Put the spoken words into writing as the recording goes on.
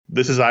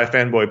This is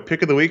iFanboy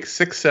Pick of the Week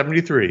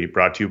 673,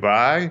 brought to you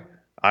by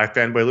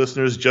iFanboy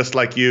listeners just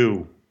like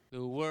you.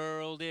 The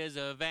world is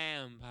a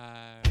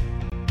vampire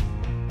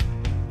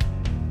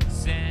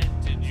sent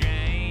to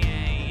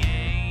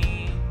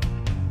drain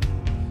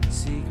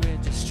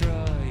secret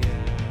destroyers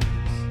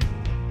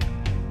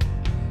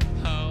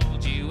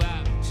hold you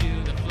up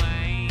to the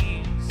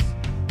flames.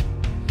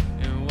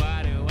 And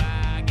what do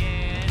I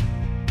get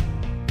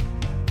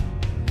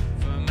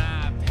for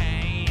my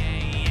pain?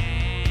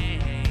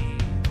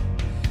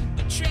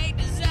 Betrayed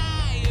desires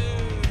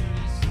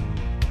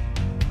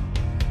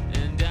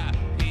and a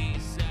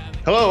piece of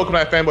Hello, welcome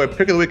to iFanboy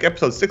Pick of the Week,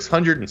 episode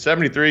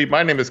 673.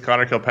 My name is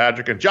Connor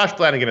Kilpatrick, and Josh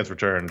Flanagan has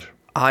returned.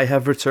 I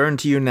have returned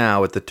to you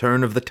now at the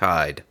turn of the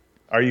tide.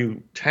 Are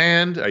you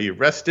tanned? Are you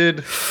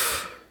rested?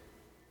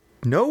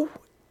 No.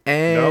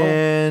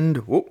 And...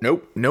 Whoop,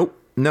 nope.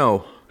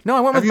 No, I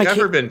went Have with you my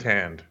ever kid. been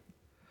tanned?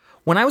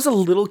 When I was a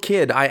little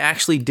kid, I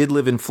actually did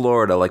live in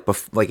Florida, like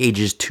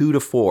ages 2 to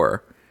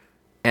 4.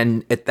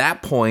 And at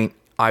that point,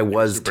 I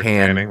was super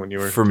tan tanning when you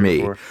were for 2 to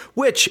me. 4.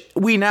 Which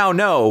we now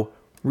know,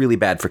 really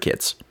bad for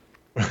kids.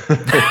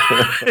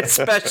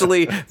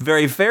 Especially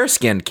very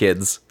fair-skinned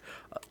kids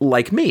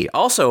like me.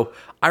 Also,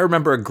 I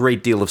remember a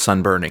great deal of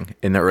sunburning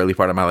in the early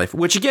part of my life,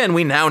 which again,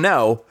 we now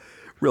know,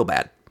 real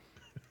bad.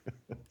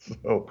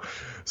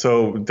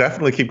 So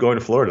definitely keep going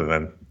to Florida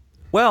then.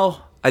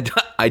 Well, I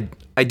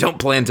don't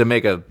plan to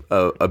make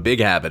a big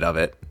habit of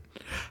it.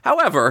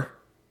 However,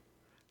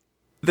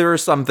 there are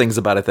some things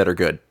about it that are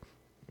good.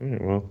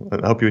 Well,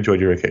 I hope you enjoyed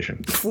your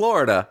vacation.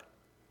 Florida,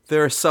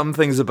 there are some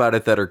things about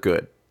it that are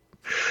good.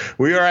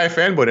 We are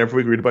iFanboy, and every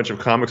week we read a bunch of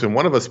comics, and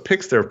one of us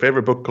picks their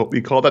favorite book.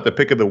 We call that the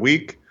Pick of the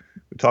Week.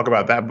 We talk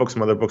about that book,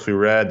 some other books we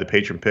read, the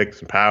patron picks,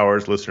 some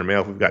powers, listener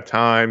mail if we've got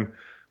time.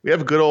 We have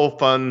a good old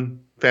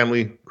fun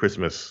family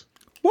Christmas.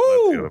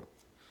 Woo!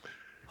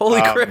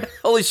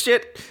 Holy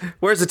shit!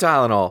 Where's the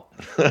Tylenol?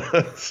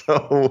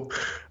 So,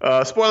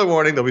 spoiler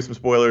warning, there'll be some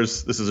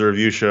spoilers. This is a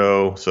review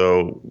show,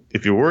 so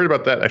if you're worried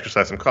about that,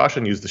 exercise some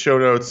caution, use the show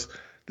notes.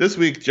 This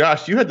week,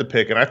 Josh, you had the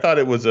pick, and I thought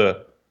it was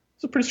a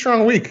pretty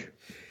strong week.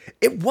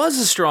 It was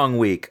a strong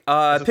week.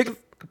 Compared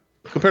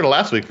to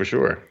last week, for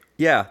sure.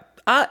 Yeah.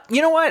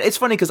 You know what? It's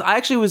funny because I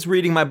actually was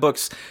reading my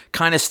books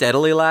kind of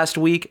steadily last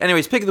week.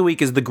 Anyways, pick of the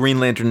week is The Green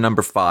Lantern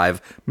number 5.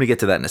 I'm going to get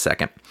to that in a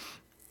second.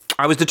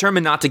 I was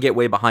determined not to get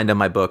way behind on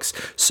my books,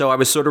 so I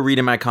was sort of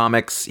reading my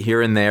comics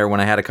here and there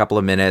when I had a couple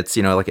of minutes.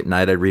 You know, like at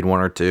night I'd read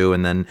 1 or 2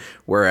 and then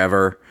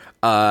wherever.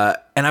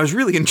 And I was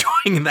really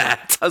enjoying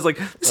that. I was like,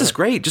 this is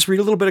great. Just read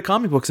a little bit of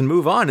comic books and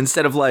move on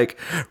instead of like,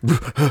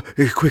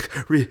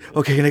 quick, read.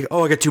 Okay, I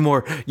got 2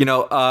 more. You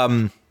know,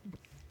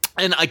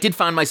 and I did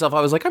find myself,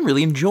 I was like, I'm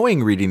really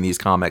enjoying reading these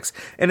comics.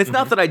 And it's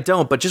not that I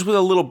don't, but just with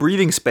a little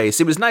breathing space,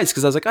 it was nice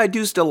because I was like, I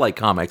do still like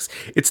comics.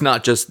 It's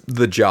not just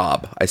the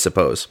job, I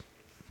suppose.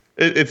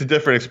 It's a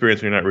different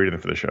experience when you're not reading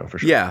them for the show, for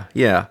sure.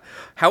 Yeah.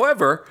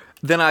 However,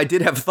 then I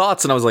did have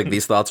thoughts, and I was like,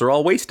 these thoughts are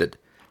all wasted.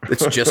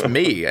 It's just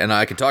me, and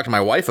I could talk to my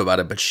wife about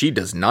it, but she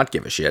does not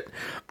give a shit.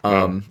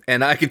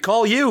 And I could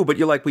call you, but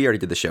you're like, we already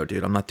did the show,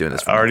 dude. I'm not doing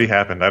this. Already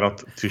happened. I don't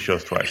 2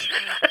 shows twice.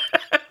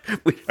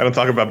 I don't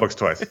talk about books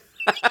twice.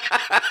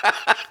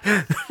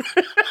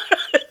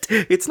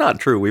 It's not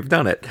true. We've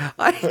done it.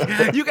 I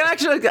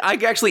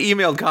actually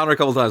emailed Connor a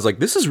couple times, like,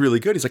 this is really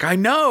good. He's like, I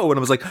know. And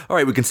I was like, all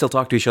right, we can still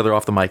talk to each other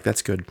off the mic.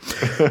 That's good.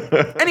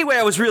 Anyway,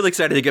 I was really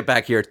excited to get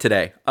back here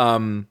today.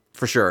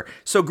 For sure.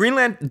 So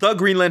The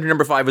Green Lantern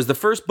number 5 was the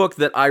first book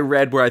that I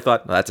read where I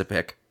thought, well, that's a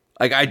pick.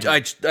 Like I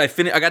got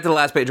to the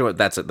last page and went,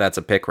 that's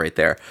a pick right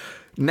there.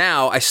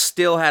 Now, I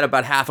still had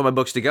about half of my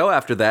books to go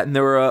after that, and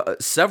there were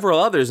several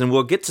others, and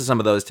we'll get to some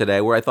of those today,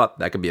 where I thought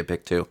that could be a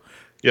pick too.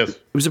 Yes.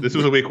 This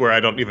was a week where I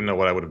don't even know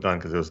what I would have done,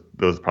 because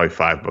there was probably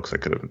 5 books I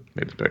could have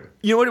made the pick.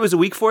 You know what it was a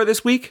week for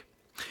this week?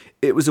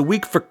 It was a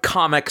week for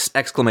comics, !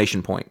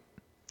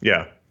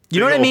 Yeah. You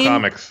know what I mean?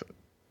 Comics.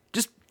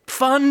 Just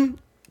fun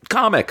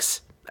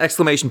comics! !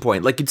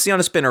 Like you'd see on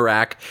a spinner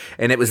rack,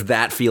 and it was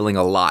that feeling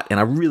a lot, and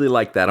I really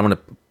like that. I want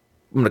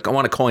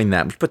to coin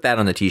that. Put that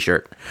on a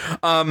t-shirt.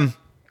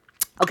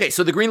 Okay,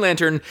 so the Green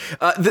Lantern,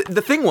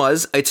 the thing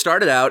was, it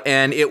started out,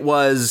 and it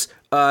was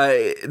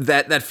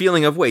that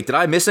feeling of, wait, did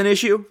I miss an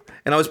issue?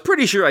 And I was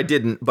pretty sure I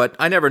didn't, but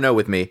I never know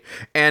with me.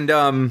 And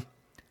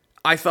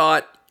I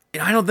thought,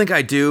 I don't think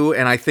I do,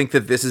 and I think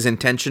that this is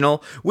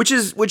intentional, which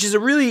is a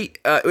really,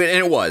 and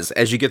it was.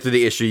 As you get through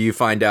the issue, you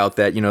find out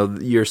that, you know,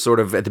 you're sort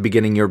of, at the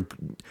beginning,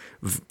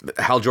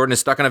 Hal Jordan is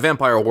stuck in a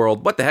vampire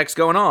world. What the heck's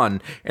going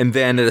on? And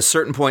then at a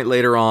certain point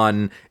later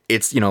on,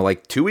 it's, you know,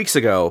 like 2 weeks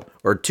ago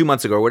or 2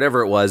 months ago or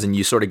whatever it was, and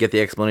you sort of get the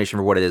explanation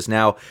for what it is.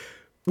 Now,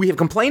 we have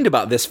complained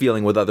about this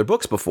feeling with other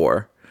books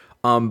before,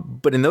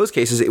 but in those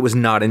cases, it was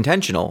not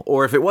intentional.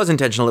 Or if it was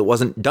intentional, it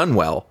wasn't done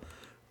well.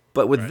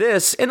 But with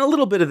this, and a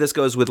little bit of this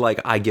goes with, like,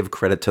 I give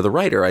credit to the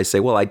writer. I say,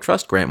 well, I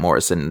trust Grant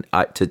Morrison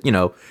to, you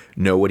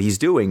know what he's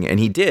doing, and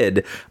he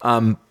did.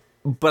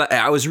 But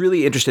I was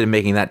really interested in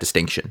making that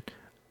distinction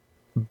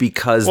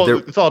because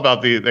it's all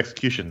about the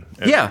execution.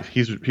 And yeah,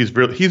 he's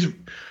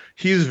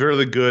he's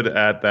really good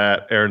at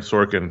that Aaron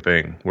Sorkin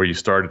thing where you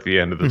start at the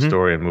end of the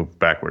story and move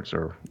backwards.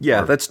 Or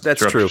that's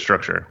true.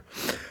 Structure.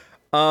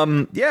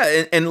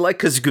 And like,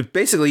 because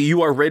basically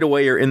you are right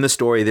away, you're in the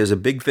story. There's a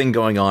big thing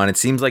going on. It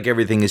seems like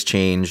everything has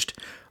changed.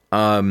 The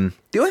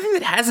only thing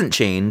that hasn't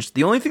changed,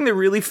 the only thing that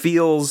really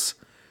feels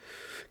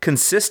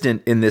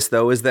consistent in this,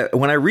 though, is that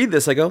when I read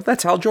this, I go,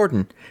 that's Hal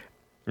Jordan.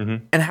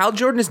 And Hal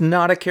Jordan is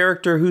not a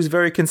character who's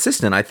very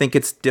consistent. I think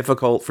it's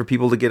difficult for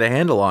people to get a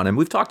handle on him.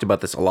 We've talked about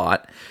this a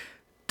lot,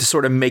 to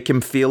sort of make him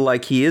feel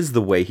like he is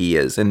the way he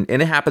is. And it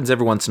happens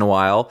every once in a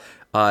while.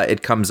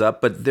 It comes up,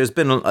 but there's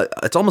been,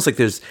 it's almost like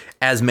there's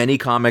as many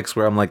comics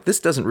where I'm like, this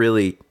doesn't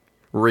really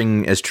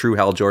ring as true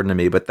Hal Jordan to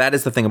me. But that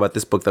is the thing about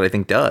this book that I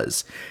think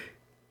does,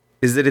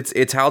 is that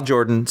it's Hal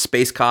Jordan,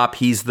 space cop.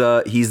 He's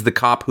the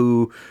cop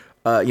who,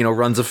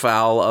 runs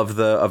afoul of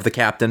the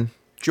captain,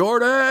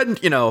 Jordan,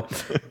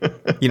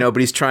 but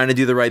he's trying to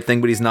do the right thing,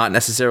 but he's not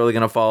necessarily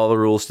going to follow the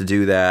rules to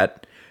do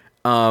that.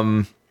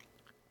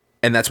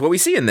 And that's what we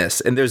see in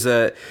this. And there's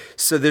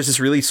this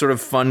really sort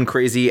of fun,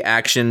 crazy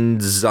action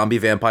zombie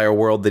vampire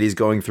world that he's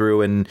going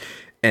through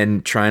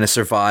and trying to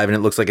survive. And it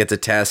looks like it's a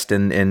test.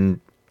 And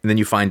then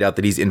you find out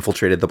that he's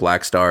infiltrated the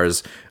Black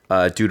Stars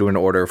due to an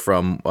order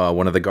from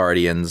one of the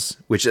Guardians,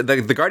 which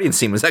the Guardian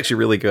scene was actually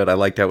really good. I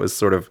liked how it was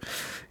sort of,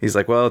 he's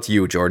like, well, it's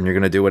you, Jordan. You're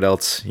going to do what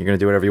else? You're going to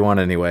do whatever you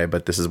want anyway,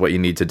 but this is what you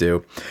need to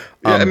do.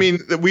 Yeah, I mean,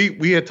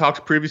 we had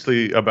talked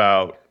previously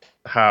about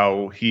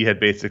how he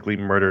had basically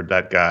murdered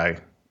that guy.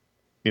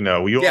 We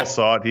all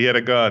saw it. He had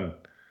a gun,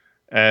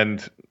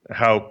 and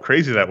how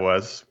crazy that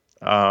was.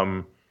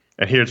 And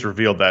here it's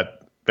revealed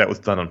that was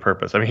done on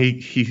purpose. I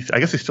mean, he I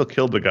guess he still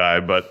killed the guy,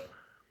 but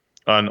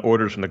on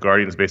orders from the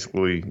Guardians,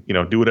 basically,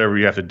 do whatever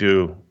you have to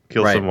do,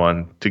 kill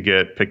someone to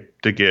get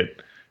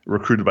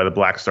recruited by the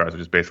Black Stars,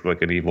 which is basically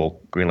like an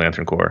evil Green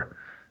Lantern Corps.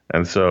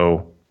 And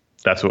so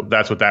that's what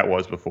that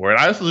was before. And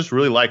I also just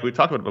really like, we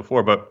talked about it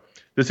before, but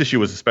this issue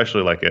was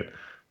especially like it,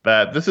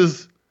 that this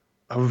is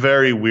a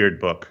very weird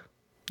book.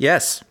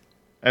 Yes.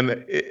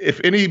 And if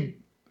any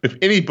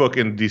book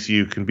in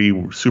DCU can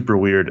be super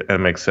weird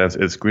and make sense,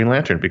 it's Green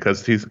Lantern,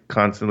 because he's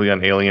constantly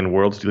on alien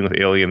worlds dealing with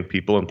alien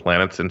people and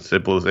planets and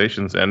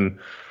civilizations, and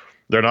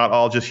they're not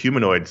all just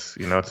humanoids.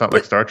 It's not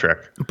like Star Trek.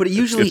 But it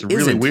usually it's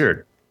really isn't.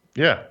 Weird.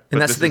 Yeah.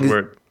 And that's the thing.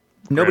 Where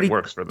nobody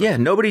works for this. Yeah,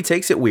 nobody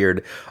takes it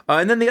weird.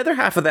 And then the other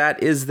half of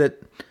that is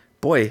that,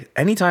 boy,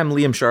 anytime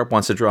Liam Sharp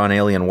wants to draw an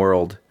alien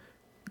world,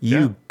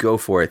 you go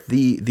for it.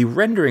 The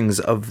renderings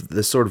of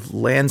the sort of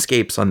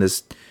landscapes on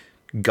this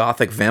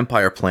gothic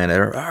vampire planet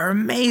are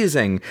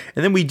amazing.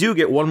 And then we do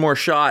get one more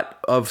shot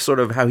of sort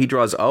of how he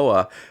draws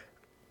Oa.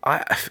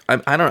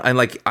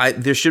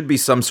 There should be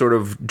some sort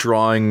of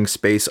drawing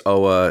space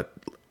Oa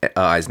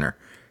Eisner.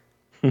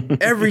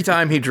 Every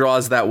time he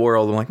draws that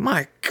world, I'm like,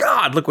 my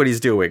God, look what he's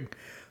doing.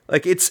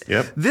 Like,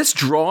 this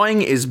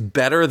drawing is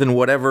better than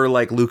whatever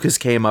like Lucas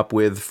came up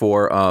with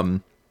for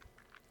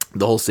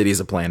The Whole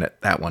City's a Planet.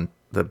 That one,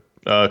 the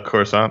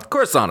Coruscant,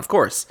 of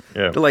course.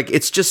 Yeah, but, like,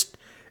 it's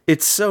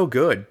so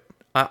good.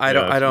 I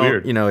don't.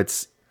 Weird.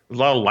 It's a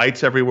lot of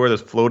lights everywhere.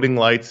 There's floating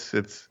lights.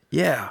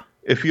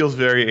 It feels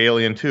very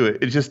alien too.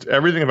 It just,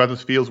 everything about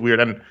this feels weird.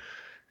 And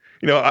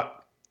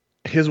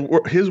his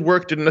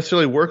work didn't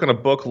necessarily work on a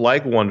book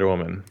like Wonder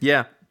Woman.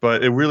 Yeah,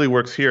 but it really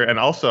works here. And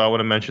also, I want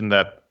to mention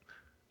that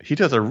he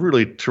does a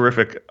really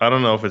terrific, I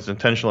don't know if it's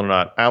intentional or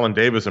not, Alan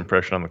Davis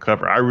impression on the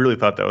cover. I really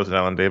thought that was an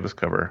Alan Davis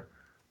cover,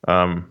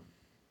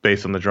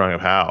 based on the drawing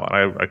of Hal.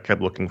 And I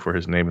kept looking for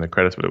his name in the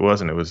credits, but it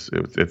wasn't. It's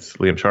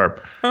Liam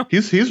Sharp. Huh.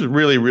 He's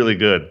really, really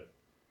good.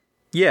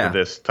 Yeah. For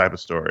this type of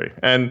story.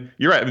 And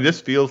you're right. I mean,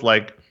 this feels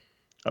like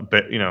a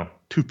bit,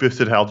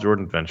 two-fisted Hal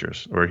Jordan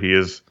adventures, where he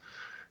has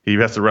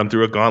to run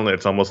through a gauntlet.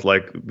 It's almost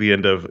like the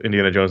end of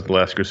Indiana Jones and the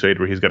Last Crusade,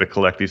 where he's got to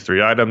collect these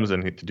 3 items,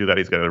 and to do that,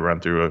 he's got to run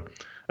through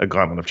a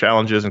gauntlet of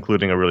challenges,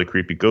 including a really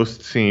creepy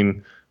ghost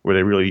scene where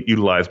they really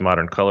utilize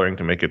modern coloring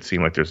to make it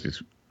seem like there's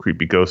these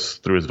creepy ghosts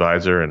through his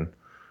visor. And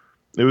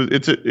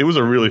it was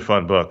a really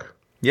fun book.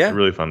 Yeah, a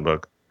really fun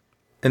book.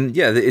 And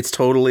yeah, it's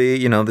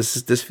totally,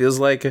 this feels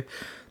like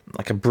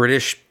a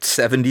British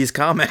 70s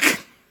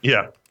comic.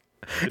 Yeah.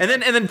 And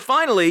then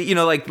finally,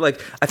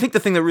 like I think the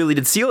thing that really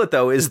did seal it,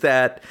 though, is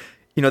that,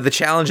 the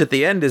challenge at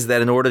the end is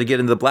that in order to get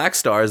into the Black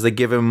Stars, they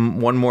give him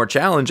one more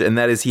challenge, and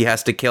that is he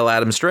has to kill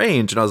Adam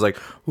Strange. And I was like,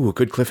 ooh, a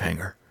good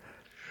cliffhanger.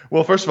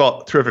 Well, first of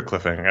all, terrific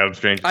cliffhanger, Adam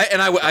Strange.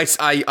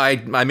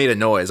 I made a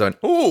noise. I went,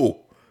 ooh,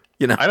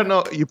 I don't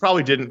know. You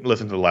probably didn't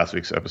listen to the last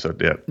week's episode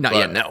yet. Not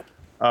yet, no.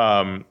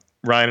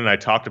 Ryan and I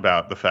talked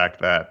about the fact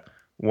that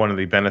one of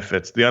the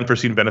benefits, the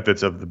unforeseen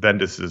benefits of the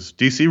Bendis'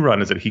 DC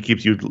run, is that he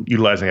keeps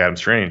utilizing Adam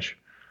Strange.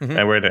 Mm-hmm.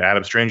 And we're in an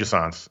Adam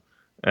Strange-assance.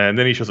 And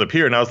then he shows up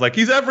here, and I was like,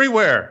 he's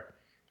everywhere.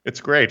 It's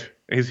great.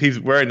 He's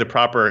wearing the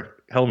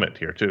proper helmet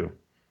here, too.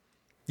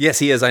 Yes,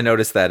 he is. I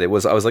noticed that. I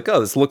was like, oh,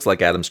 this looks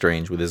like Adam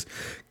Strange with his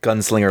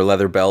gunslinger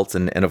leather belt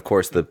and of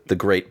course, the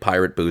great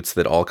pirate boots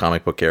that all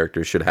comic book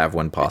characters should have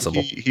when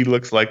possible. He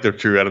looks like the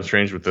true Adam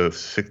Strange with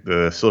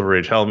the Silver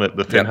Age helmet,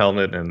 the fin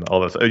helmet, and all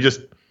that stuff.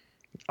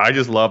 I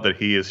just love that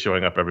he is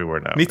showing up everywhere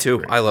now. Me It's too.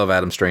 great. I love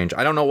Adam Strange.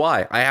 I don't know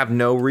why. I have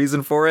no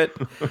reason for it.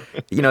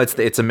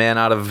 It's a man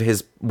out of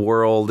his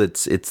world.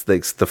 It's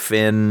the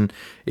Finn.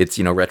 It's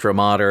retro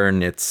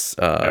modern. It's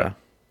yeah.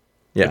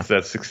 It's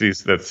that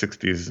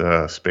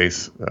 60s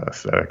space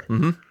aesthetic.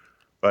 Mm-hmm.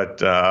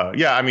 But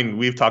yeah, I mean,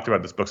 we've talked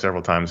about this book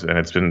several times, and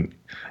it's been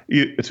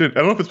I don't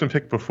know if it's been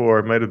picked before.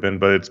 It might have been,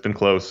 but it's been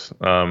close.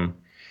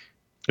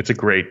 This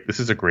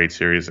is a great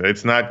series.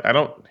 It's not. I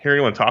don't hear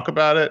anyone talk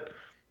about it.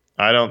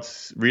 I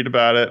don't read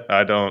about it.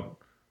 I don't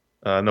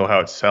know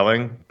how it's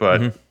selling,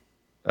 but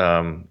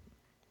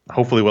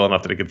hopefully well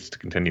enough that it gets to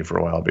continue for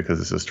a while because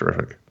this is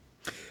terrific.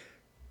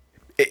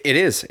 It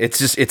is.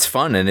 It's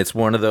fun, and it's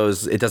one of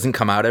those. It doesn't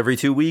come out every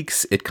 2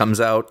 weeks. It comes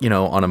out,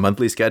 on a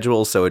monthly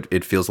schedule, so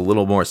it feels a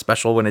little more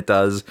special when it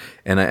does.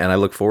 And I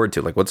look forward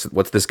to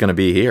what's this going to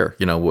be here?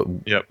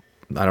 Yep.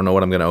 I don't know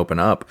what I'm going to open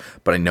up,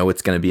 but I know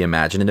it's going to be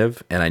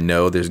imaginative, and I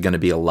know there's going to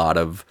be a lot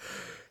of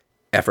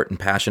effort and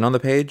passion on the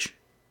page.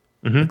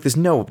 Mm-hmm. There's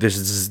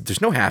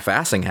no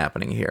half-assing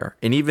happening here,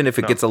 and even if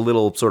it gets a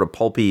little sort of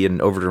pulpy and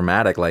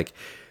overdramatic,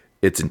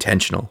 it's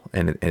intentional,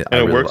 and it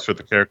really works for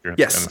the character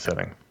yes. and the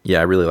setting. Yeah,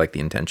 I really like the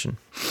intention.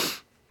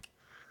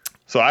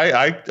 So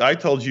I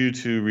told you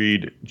to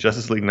read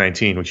Justice League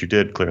 19, which you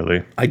did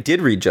clearly. I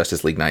did read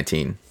Justice League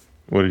 19.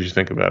 What did you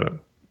think about it?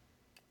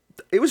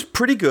 It was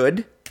pretty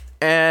good.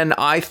 And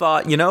I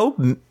thought,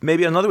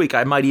 maybe another week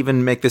I might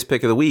even make this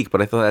pick of the week,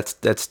 but I thought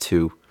that's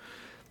too.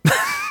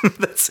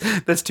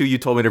 that's too. You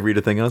told me to read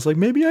a thing, and I was like,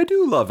 maybe I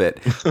do love it.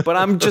 But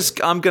I'm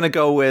gonna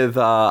go with.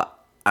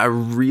 I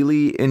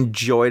really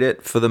enjoyed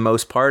it for the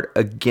most part.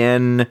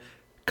 Again,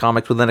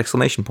 comics with an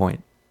exclamation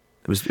point.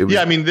 It was.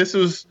 Yeah, I mean,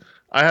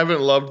 I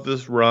haven't loved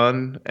this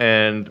run,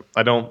 and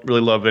I don't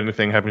really love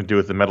anything having to do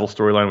with the metal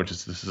storyline, which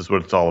is this is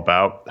what it's all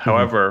about. Mm-hmm.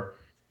 However,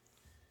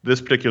 this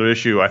particular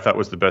issue I thought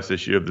was the best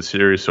issue of the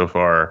series so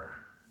far,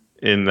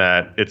 in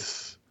that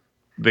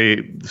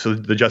so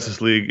the Justice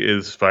League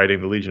is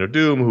fighting the Legion of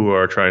Doom, who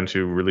are trying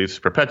to release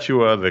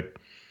Perpetua,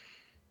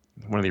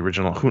 one of the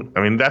original.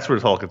 I mean, that's where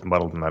it's all gets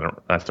muddled, and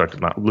I start to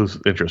not lose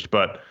interest.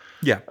 But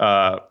yeah,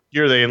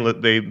 here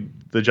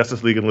the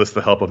Justice League enlists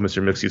the help of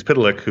Mr.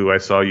 Mxyzptlk, who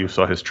you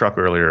saw his truck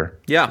earlier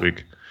this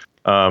week.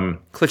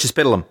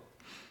 Klitschespittlem.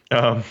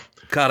 God,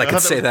 I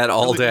could say that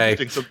all day.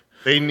 So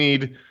they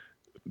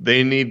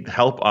need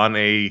help on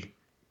a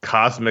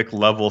cosmic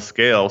level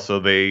scale, so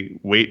they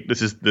wait.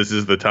 This is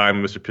the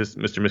time Mr.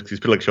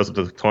 Mxyzptlk shows up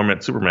to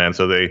torment Superman.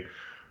 So they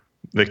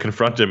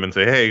confront him and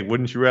say, "Hey,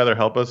 wouldn't you rather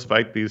help us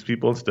fight these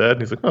people instead?"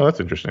 And he's like, "Oh, that's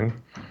interesting."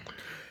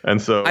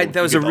 And so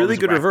that was a really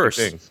good reverse.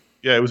 Things.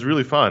 Yeah, it was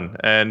really fun,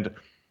 and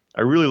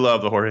I really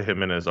love the Jorge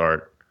Jimenez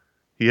art.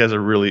 He has a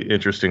really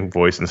interesting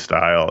voice and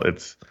style.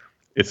 It's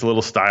a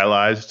little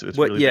stylized. It's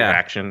really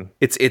action.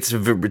 It's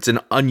an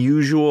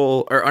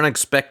unusual or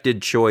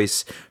unexpected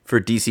choice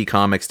for DC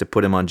Comics to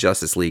put him on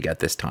Justice League at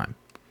this time.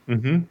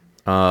 Mm-hmm.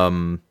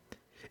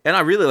 And I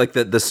really like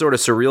the sort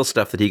of surreal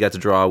stuff that he got to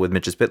draw with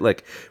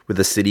Mxyzptlk, where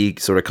the city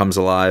sort of comes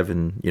alive,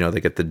 and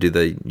they get to do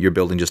the "your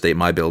building just ate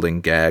my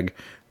building" gag.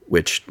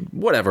 Which,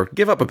 whatever,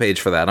 give up a page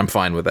for that. I'm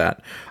fine with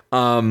that.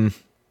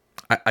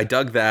 I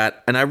dug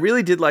that, and I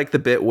really did like the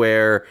bit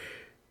where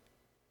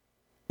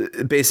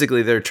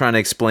basically they're trying to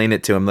explain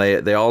it to him.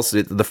 They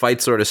also the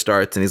fight sort of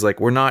starts, and he's like,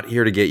 "We're not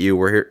here to get you.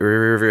 We're here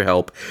for your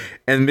help."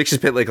 And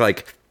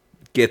Mxyzptlk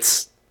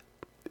gets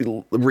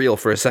real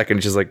for a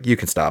second. She's like, "You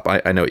can stop.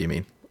 I know what you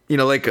mean.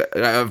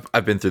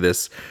 I've been through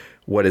this.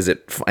 What is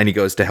it?" And he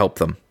goes to help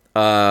them.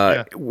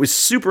 It was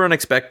super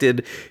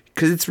unexpected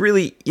because it's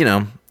really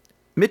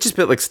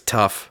Mxyzptlk's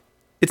tough.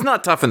 It's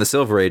not tough in the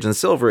Silver Age, and the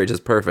Silver Age is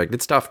perfect.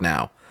 It's tough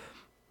now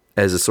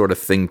as a sort of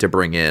thing to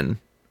bring in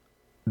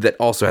that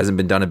also hasn't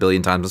been done a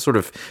billion times. It sort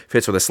of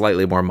fits with a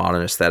slightly more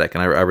modern aesthetic,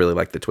 and I really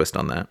like the twist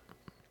on that.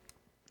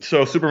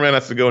 So Superman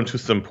has to go into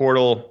some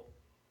portal,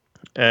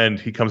 and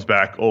he comes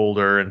back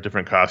older in a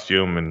different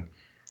costume, and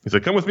he's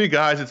like, "Come with me,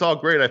 guys. It's all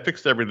great. I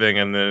fixed everything."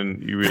 And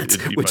then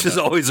which is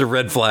always a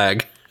red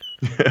flag.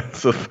 Yeah.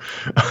 So,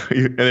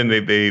 and then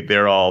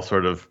they're all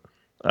sort of.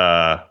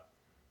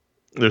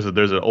 There's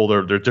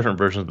different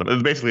versions of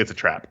them. Basically, it's a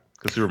trap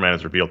because Superman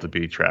is revealed to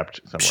be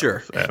trapped somewhere.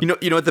 Sure. You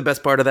know what the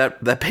best part of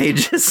that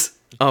page is?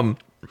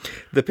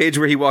 The page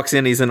where he walks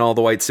in, he's in all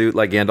the white suit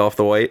like Gandalf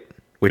the White,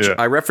 which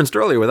I referenced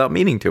earlier without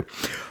meaning to.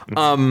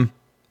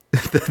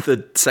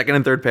 The second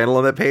and third panel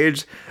on that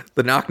page,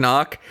 the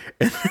knock,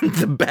 and then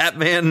the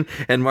Batman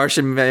and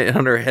Martian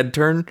Manhunter head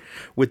turn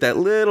with that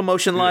little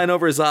motion line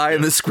over his eye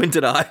and the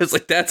squinted eye. I was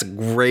like, that's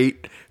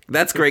great.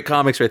 That's great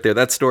comics right there.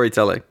 That's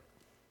storytelling.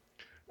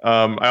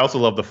 I also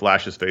love the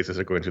Flash's face as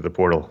they're going through the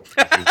portal.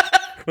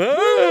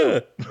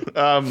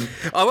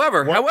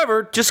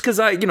 However, just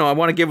because I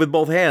want to give with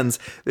both hands,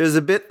 there's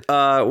a bit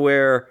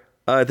where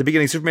at the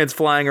beginning Superman's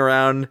flying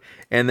around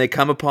and they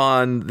come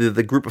upon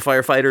the group of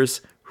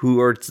firefighters who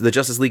are the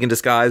Justice League in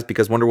disguise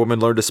because Wonder Woman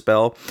learned a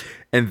spell,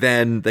 and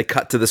then they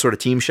cut to the sort of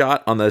team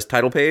shot on the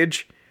title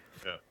page.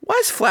 Yeah. Why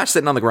is Flash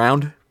sitting on the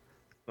ground?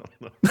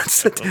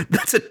 That's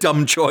a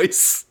dumb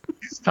choice.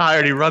 He's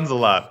tired. He runs a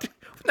lot.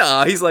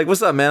 Nah, he's like,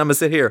 "What's up, man? I'm gonna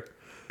sit here."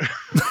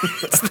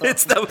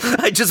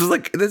 I just was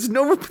like, there's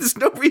no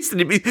reason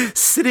to be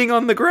sitting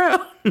on the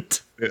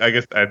ground. I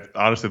guess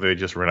honestly they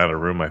just ran out of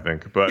room. I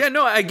think, but Yeah,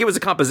 no, it was a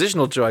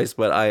compositional choice,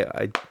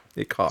 but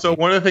it caught so me.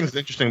 one of the things that's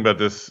interesting about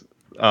this,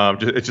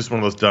 it's just one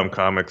of those dumb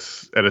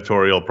comics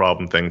editorial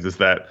problem things, is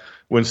that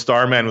when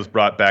Starman was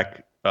brought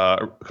back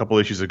a couple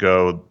issues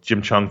ago,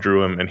 Jim Chung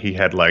drew him, and he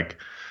had like,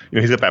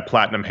 he's got that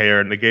platinum hair,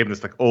 and they gave him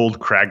this like old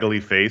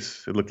craggly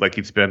face. It looked like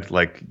he'd spent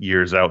like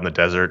years out in the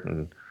desert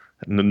and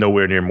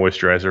nowhere near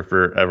moisturizer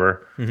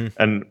forever.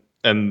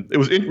 And it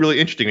was really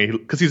interesting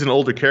because he's an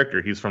older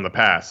character. He's from the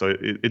past, so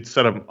it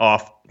set him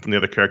off from the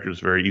other characters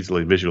very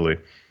easily visually.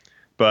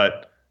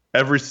 But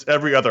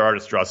every other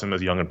artist draws him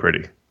as young and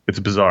pretty. It's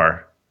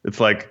bizarre. It's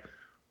like,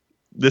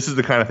 this is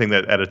the kind of thing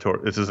that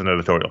this is an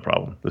editorial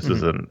problem. This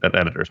is an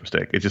editor's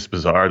mistake. It's just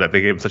bizarre that they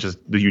gave him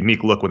the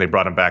unique look when they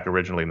brought him back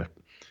originally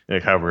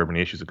however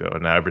many issues ago.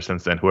 And now ever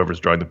since then, whoever's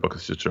drawing the book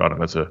has just drawn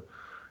him as a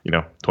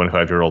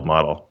 25-year-old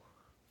model.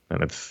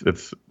 And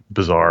it's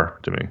bizarre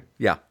to me.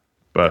 Yeah.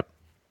 But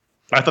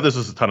I thought this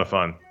was a ton of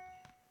fun.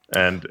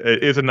 And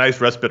it is a nice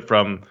respite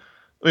from,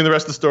 the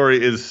rest of the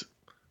story is,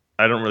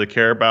 I don't really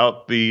care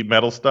about the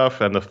metal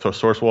stuff and the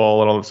source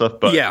wall and all that stuff.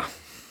 But Yeah.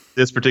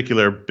 this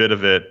particular bit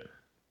of it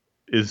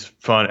is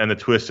fun. And the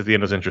twist at the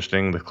end was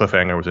interesting. The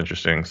cliffhanger was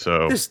interesting.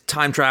 So There's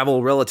time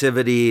travel,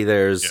 relativity.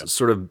 There's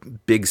sort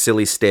of big,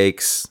 silly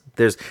stakes.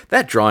 There's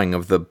that drawing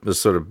of the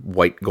sort of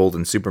white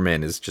golden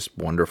Superman is just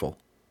wonderful.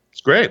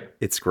 it's great.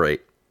 It's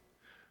great.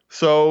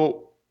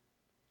 So,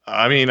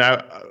 I mean,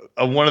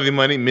 one of the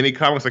mini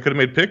comics I could have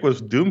made pick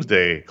was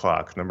Doomsday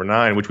Clock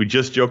 #9, which we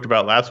just joked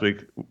about last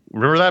week.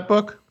 Remember that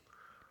book?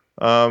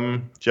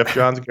 Jeff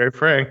Johns and Gary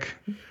Frank.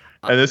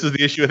 And this is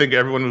the issue I think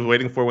everyone was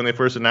waiting for when they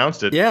first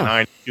announced it. Yeah.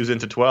 9 issues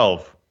into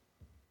 12.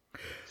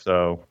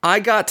 So I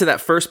got to that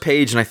first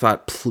page and I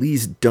thought,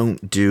 please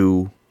don't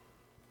do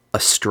a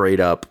straight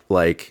up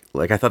like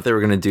I thought they were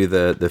going to do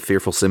the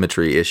Fearful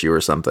Symmetry issue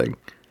or something,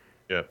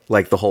 yeah,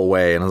 like the whole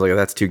way. And I was like,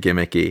 that's too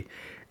gimmicky.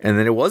 And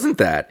then it wasn't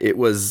that. It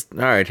was,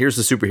 all right, here's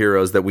the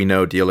superheroes that we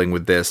know dealing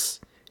with this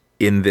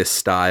in this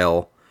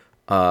style.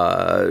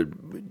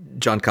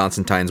 John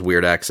Constantine's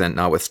weird accent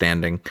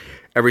notwithstanding.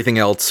 Everything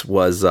else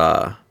was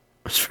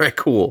very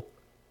cool.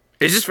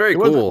 It's just very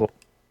cool.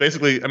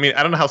 Basically, I mean,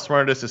 I don't know how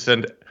smart it is to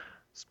send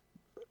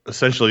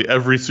essentially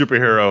every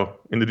superhero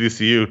in the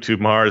DCU to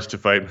Mars to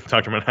fight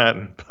Dr.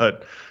 Manhattan,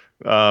 but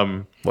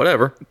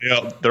Whatever.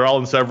 they're all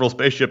in several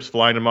spaceships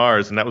flying to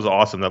Mars, and that was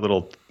awesome. That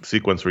little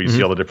sequence where you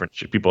see all the different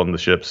people in the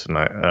ships and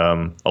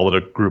all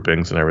the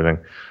groupings and everything.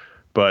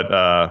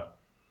 But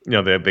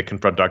they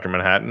confront Dr.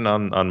 Manhattan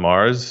on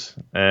Mars,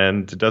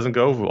 and it doesn't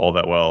go all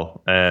that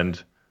well.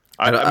 And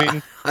I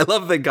mean, I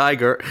love that Guy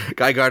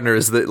Gardner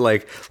is that,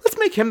 like, let's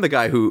make him the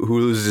guy who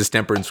loses his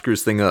temper and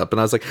screws things up. And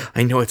I was like,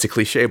 I know it's a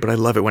cliche, but I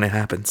love it when it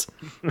happens.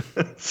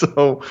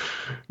 so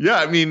yeah,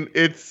 I mean,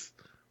 it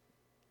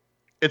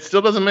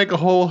still doesn't make a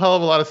whole hell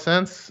of a lot of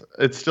sense.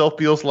 It still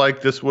feels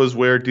like this was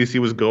where DC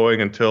was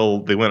going until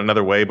they went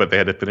another way, but they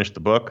had to finish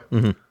the book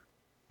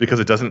because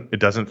it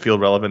doesn't feel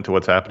relevant to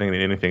what's happening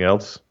in anything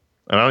else.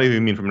 And I don't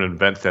even mean from an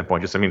event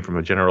standpoint, just I mean from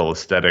a general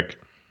aesthetic.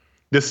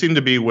 This seemed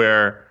to be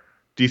where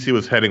DC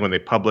was heading when they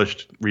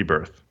published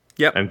Rebirth.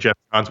 Yep. And Jeff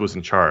Johns was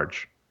in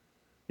charge.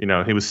 He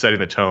was setting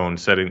the tone,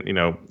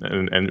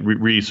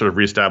 and sort of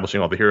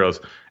reestablishing all the heroes.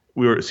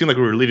 It seemed like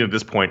we were leading at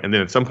this point, and then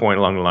at some point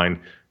along the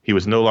line, he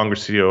was no longer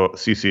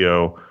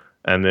CCO,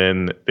 and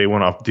then they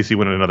went off. DC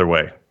went another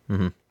way,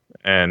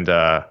 and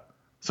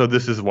so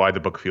this is why the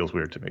book feels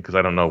weird to me, because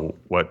I don't know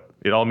what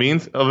it all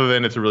means, other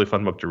than it's a really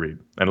fun book to read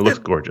and it looks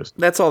gorgeous.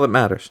 That's all that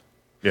matters.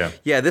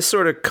 Yeah, This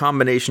sort of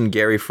combination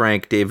Gary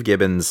Frank, Dave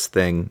Gibbons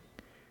thing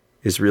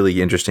is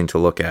really interesting to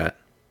look at,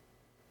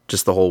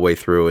 just the whole way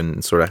through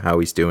and sort of how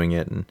he's doing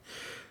it. And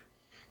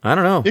I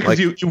don't know, because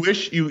you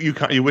wish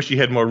you wish you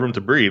had more room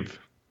to breathe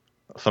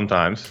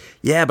sometimes.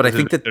 Yeah, but I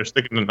think that they're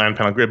sticking to the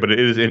 9-panel grid, but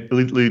it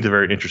leads to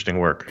very interesting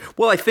work.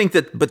 Well, I think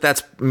that, but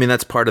that's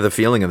part of the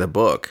feeling of the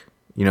book.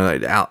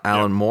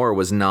 Alan Moore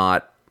was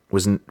not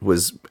and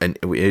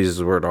it is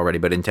a word already,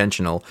 but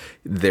intentional.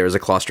 There's a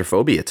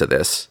claustrophobia to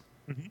this,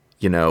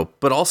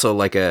 but also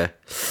like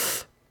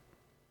it's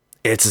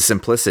a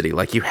simplicity.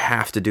 Like, you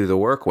have to do the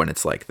work when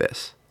it's like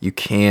this. You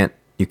can't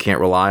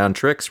rely on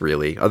tricks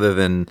really, other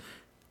than,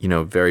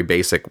 very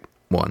basic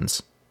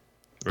ones.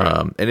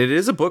 Right. And it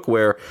is a book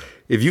where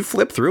if you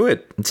flip through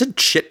it, it's a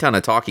shit ton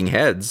of talking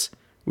heads,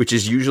 which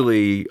is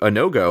usually a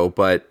no-go,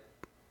 but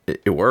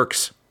it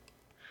works.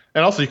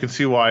 And also you can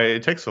see why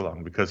it takes so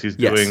long, because he's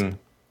doing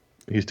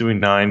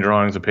 9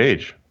 drawings a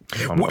page.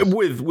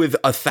 With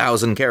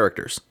 1,000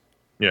 characters.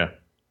 Yeah.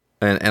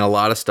 And a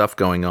lot of stuff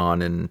going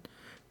on, and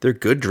they're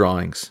good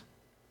drawings.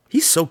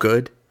 He's so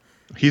good.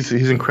 He's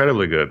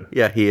incredibly good.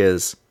 Yeah, he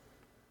is.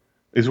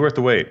 He's worth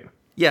the wait.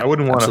 Yeah, I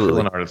wouldn't want absolutely.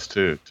 a fill-in artist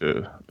to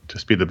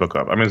speed the book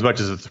up. I mean, as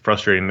much as it's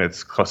frustrating,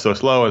 it's so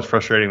slow. It's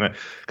frustrating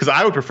because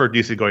I would prefer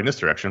DC going this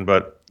direction,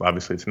 but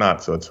obviously it's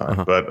not, so it's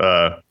fine.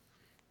 But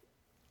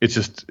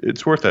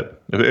it's worth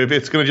it. If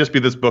it's going to just be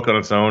this book on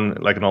its own,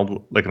 like an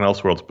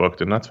Elseworlds book,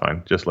 then that's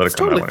fine. Just let it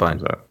come out when it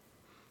comes out.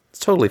 It's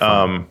totally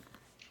fun.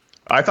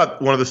 I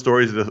thought one of the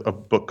stories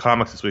of book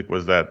comics this week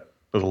was that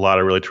there was a lot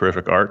of really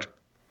terrific art.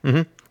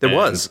 There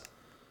was.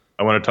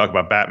 I want to talk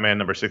about Batman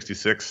number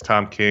 66,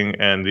 Tom King,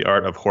 and the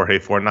art of Jorge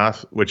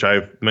Fornas, which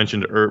I've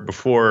mentioned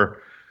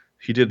before.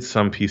 He did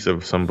some piece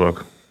of some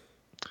book,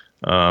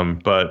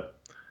 but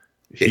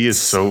he is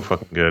so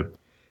fucking good.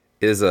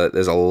 There's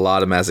a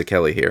lot of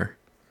Mazzucchelli here.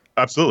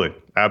 Absolutely.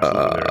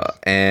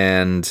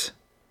 And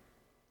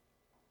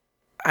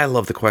I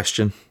love the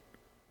question.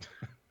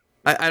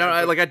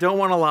 I don't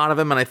want a lot of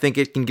them, and I think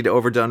it can get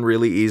overdone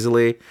really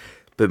easily.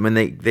 But when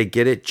they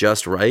get it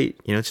just right,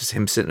 it's just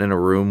him sitting in a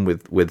room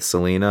with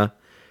Selina.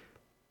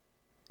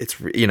 It's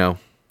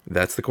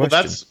that's the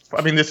question.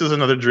 Well, this is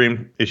another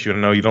dream issue. I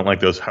know you don't like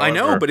those. However, I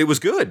know, but it was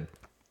good.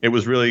 It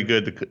was really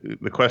good.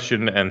 The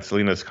question and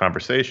Selina's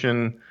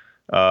conversation,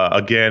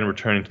 again,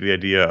 returning to the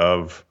idea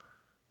of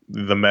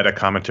the meta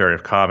commentary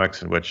of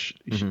comics, in which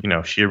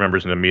she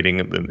remembers in a meeting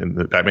in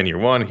the Batman Year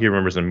One, he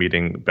remembers a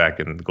meeting back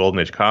in the Golden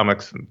Age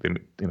comics, and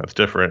it's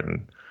different.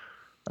 And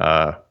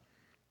I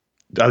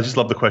just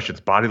love the question's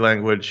body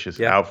language, his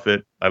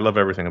outfit. I love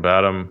everything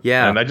about him.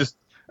 Yeah,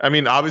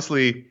 and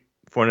obviously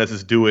Fornes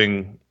is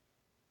doing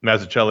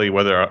Mazzucchelli,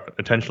 whether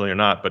intentionally or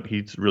not, but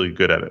he's really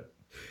good at it.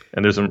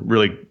 And there's some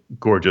really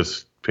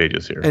gorgeous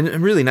pages here, and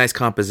really nice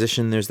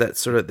composition. There's that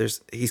sort of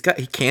he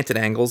canted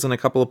angles in a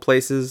couple of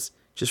places,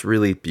 just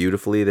really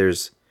beautifully.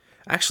 There's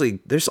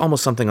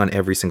almost something on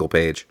every single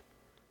page.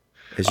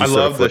 I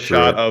love the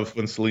shot of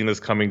when Selina's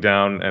coming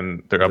down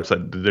and they're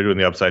doing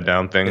the upside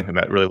down thing, and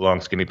that really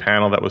long skinny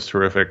panel that was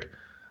terrific.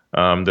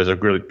 There's a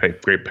really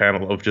great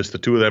panel of just the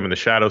two of them in the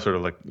shadow, sort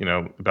of like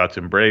about to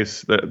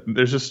embrace.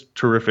 There's just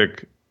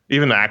terrific,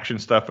 even the action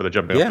stuff where they're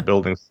jumping up the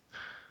buildings.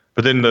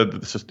 But then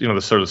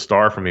the sort of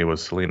star for me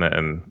was Selina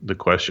and the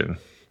question.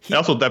 And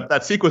also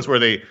that sequence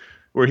where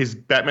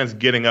Batman's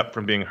getting up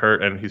from being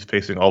hurt and he's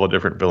facing all the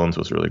different villains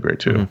was really great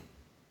too. Mm-hmm.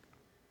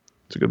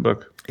 It's a good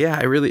book. Yeah,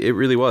 it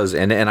really was.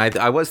 And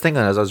I was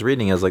thinking as I was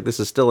reading, I was like, this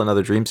is still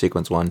another dream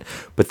sequence one,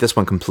 but this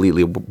one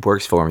completely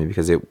works for me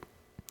because I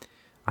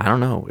don't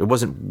know, it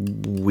wasn't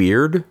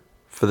weird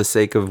for the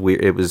sake of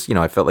weird. It was,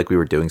 I felt like we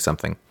were doing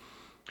something.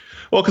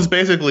 Well, because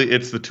basically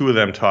it's the two of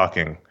them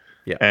talking.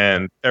 Yeah.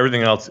 And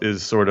everything else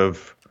is sort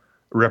of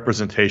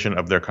representation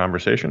of their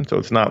conversation. So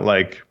it's not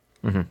like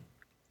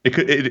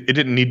it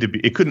didn't need to be.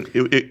 It couldn't.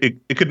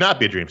 It could not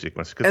be a dream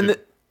sequence. And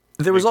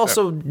there was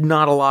also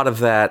not a lot of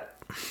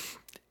that.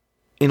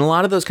 In a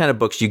lot of those kind of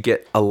books, you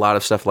get a lot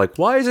of stuff like,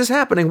 "Why is this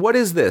happening? What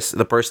is this?"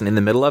 The person in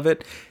the middle of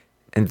it,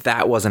 and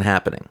that wasn't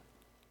happening.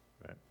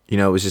 Right.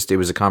 It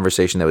was a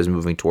conversation that was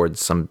moving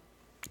towards some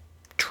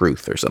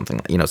truth or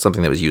something.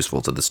 Something that was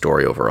useful to the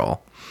story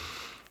overall.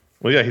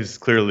 Well, yeah, he's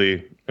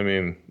clearly.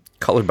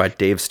 Colored by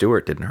Dave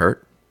Stewart didn't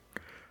hurt.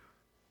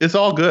 It's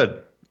all good.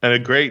 And a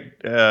great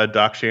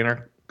Doc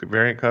Shaner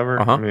variant cover.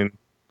 Uh-huh.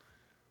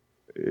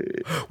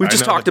 We've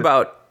just talked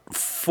about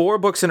 4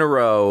 books in a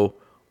row,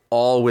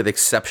 all with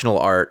exceptional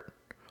art,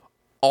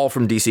 all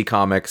from DC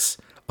Comics,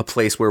 a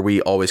place where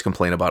we always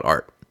complain about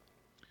art.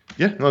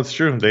 Yeah, no, it's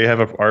true. They have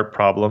an art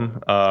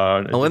problem.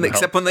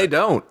 Except when they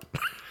don't.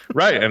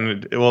 Right.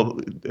 And,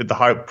 the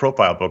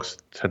high-profile books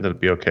tend to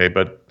be okay,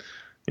 but,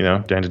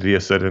 Dan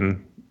DiDio said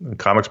in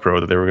Comics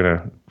Pro that they were going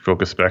to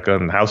focus back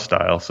on house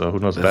style, so who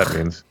knows what that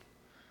means.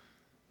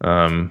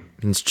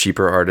 Means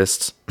cheaper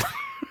artists.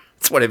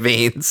 That's what it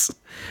means.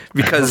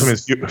 Because it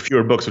means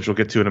fewer books, which we'll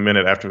get to in a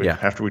minute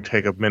after we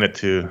take a minute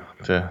to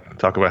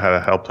talk about how to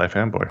help Ty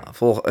Fanboy.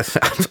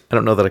 I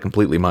don't know that I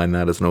completely mind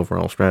that as an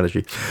overall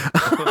strategy.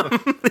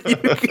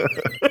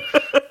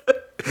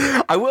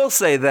 I will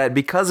say that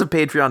because of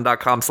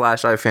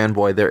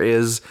patreon.com/ifanboy, there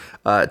is,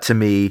 to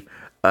me,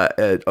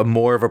 a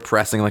more of a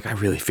pressing, I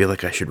really feel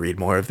like I should read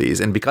more of these.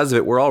 And because of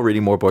it, we're all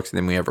reading more books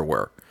than we ever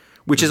were,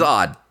 which is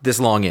odd this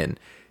long in.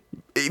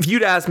 If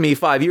you'd asked me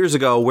 5 years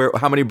ago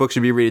how many books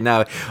you'd be reading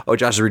now,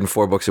 Josh is reading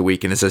 4 books a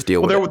week and it says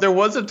deal with it. There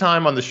was a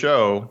time on the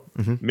show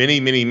many,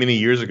 many, many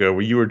years ago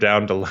where you were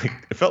down to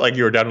it felt like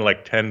you were down to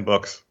 10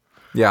 books.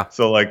 Yeah.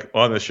 So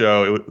on the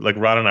show,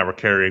 Ron and I were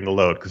carrying the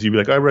load because you'd be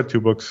like, I read 2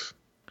 books.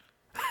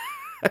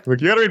 You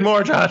got to read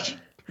more, Josh.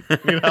 You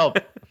need help.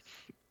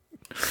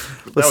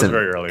 Listen, that was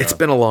very early it's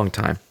been a long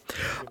time.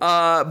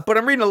 But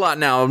I'm reading a lot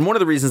now, and one of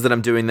the reasons that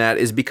I'm doing that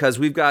is because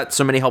we've got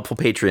so many helpful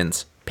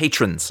patrons.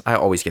 I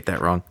always get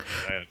that wrong.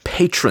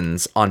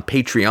 Patrons on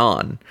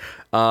Patreon.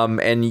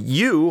 And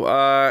you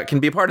can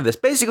be a part of this.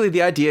 Basically,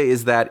 the idea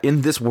is that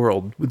in this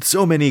world, with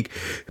so many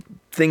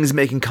things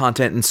making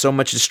content and so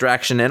much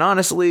distraction, and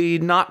honestly,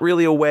 not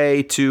really a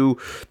way to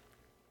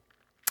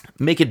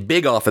make it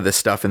big off of this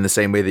stuff in the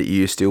same way that you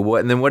used to.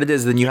 And then what it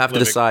is, then you have to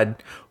decide...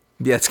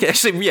 Yeah, it's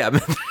actually,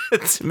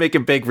 make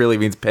it big really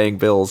means paying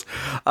bills.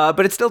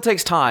 But it still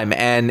takes time.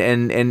 And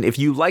if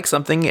you like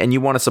something and you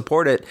want to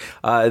support it,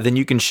 then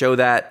you can show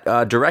that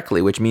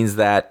directly, which means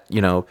that,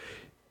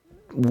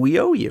 we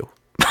owe you.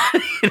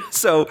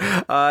 So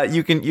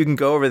you can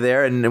go over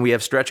there, and we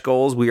have stretch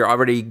goals.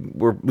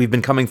 We've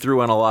been coming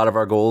through on a lot of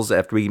our goals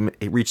after we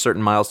reach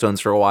certain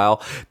milestones for a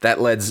while.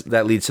 That leads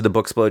to the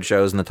Booksplode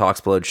shows and the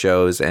Talksplode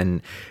shows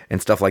and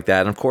stuff like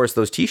that. And of course,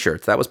 those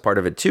T-shirts, that was part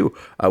of it too,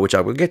 which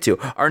I will get to.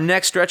 Our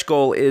next stretch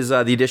goal is the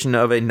addition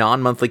of a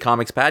non-monthly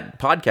comics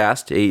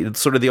podcast,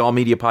 sort of the all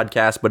media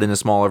podcast, but in a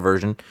smaller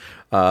version.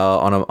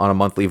 On a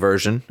monthly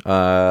version,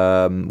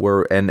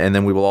 and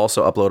then we will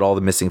also upload all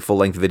the missing full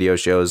length video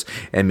shows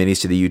and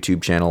minis to the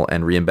YouTube channel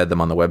and re-embed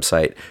them on the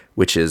website.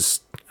 Which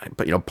is,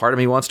 but part of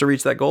me wants to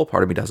reach that goal,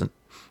 part of me doesn't.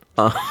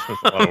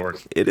 It's a lot of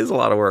work. It is a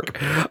lot of work.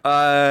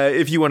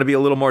 If you want to be a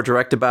little more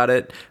direct about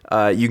it,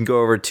 you can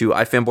go over to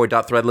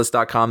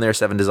ifanboy.threadless.com. There are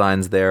 7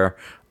 designs there.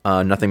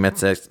 Nothing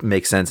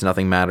makes sense.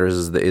 Nothing matters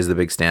is the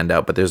big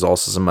standout, but there's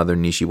also some other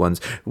niche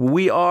ones.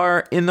 We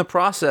are in the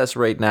process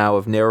right now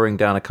of narrowing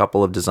down a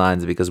couple of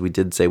designs because we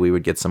did say we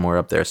would get some more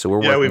up there. So we're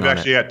working on it. Yeah, we've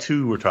actually got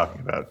 2 we're talking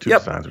about. 2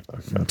 designs we're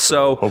talking about.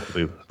 So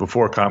hopefully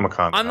before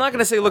Comic-Con. I'm not going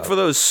to say look for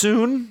those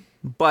soon,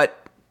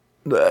 but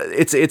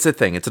it's a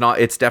thing.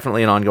 It's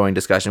definitely an ongoing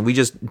discussion. We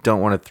just don't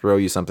want to throw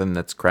you something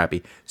that's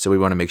crappy, so we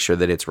want to make sure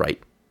that it's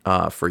right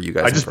for you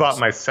guys. I just bought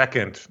my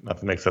second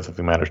Nothing Makes Sense,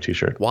 Something Matters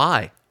T-shirt.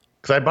 Why?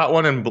 Because I bought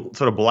one in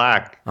sort of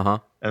black, and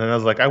then I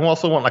was like, I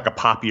also want like a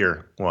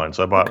poppier one,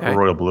 so I bought a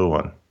royal blue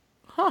one.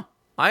 Huh?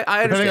 I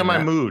understand. Depending on my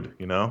that. mood,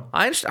 you know.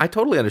 I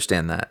totally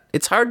understand that.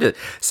 It's hard to.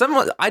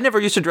 I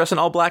never used to dress in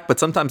all black, but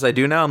sometimes I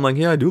do now. I'm like,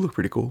 yeah, I do look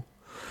pretty cool.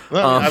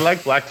 Well, I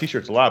like black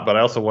T-shirts a lot, but I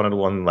also wanted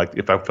one like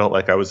if I felt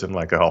like I was in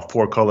like a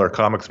 4-color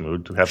comics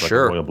mood to have like a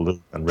royal blue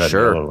and red and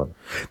yellow one.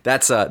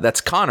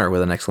 That's Connor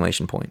with an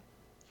exclamation point.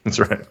 That's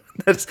right.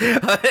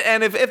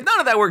 And if none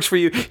of that works for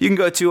you, you can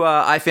go to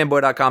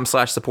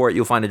ifanboy.com/support.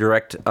 You'll find a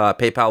direct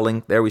PayPal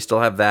link there. We still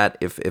have that.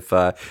 If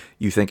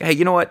you think, hey,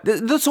 you know what?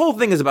 This whole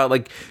thing is about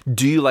like,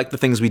 do you like the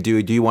things we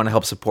do? Do you want to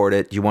help support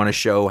it? Do you want to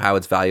show how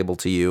it's valuable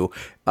to you?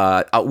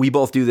 We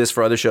both do this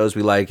for other shows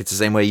we like. It's the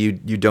same way you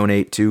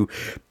donate to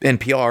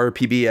NPR or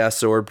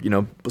PBS or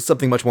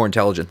something much more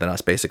intelligent than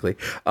us, basically.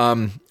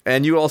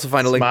 And you also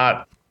find a link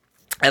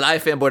at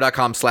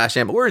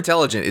ifanboy.com/Amazon. We're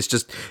intelligent. It's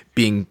just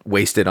being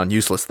wasted on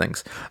useless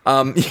things.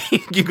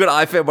 You go to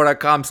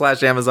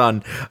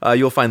ifanboy.com/Amazon.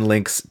 You'll find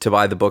links to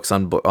buy the books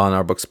on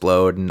our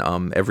Booksplode,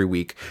 and every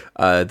week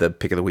the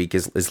pick of the week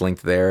is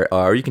linked there.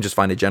 Or you can just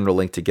find a general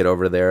link to get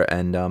over there.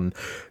 And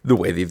the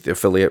way the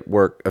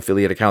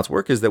affiliate accounts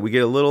work is that we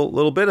get a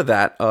little bit of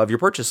that of your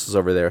purchases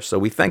over there. So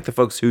we thank the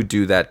folks who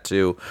do that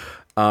too.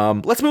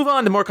 Let's move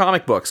on to more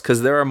comic books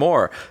because there are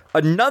more.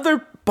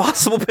 Another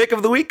possible pick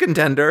of the week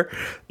contender.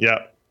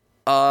 Yeah.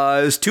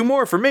 There's 2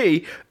 more for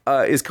me.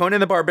 Is Conan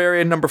the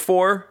Barbarian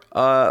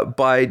 #4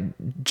 by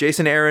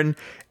Jason Aaron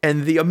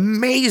and the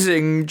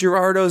amazing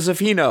Gerardo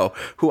Zaffino,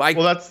 who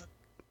Well, that's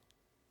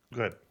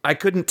good. I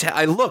couldn't tell.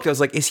 I looked. I was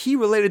like, is he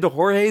related to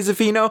Jorge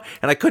Zaffino?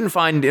 And I couldn't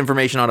find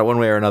information on it one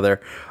way or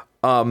another.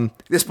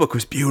 This book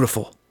was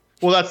beautiful.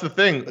 Well, that's the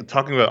thing.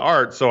 Talking about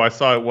art, so I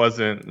saw it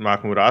wasn't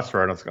Mahmoud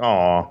Asrar, and I was like,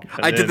 "Aw."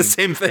 I did the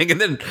same thing,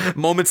 and then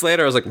moments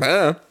later, I was like,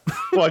 "Eh."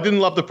 Well, I didn't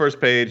love the first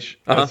page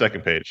and the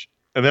second page,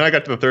 and then I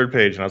got to the third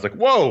page, and I was like,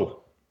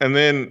 "Whoa!" And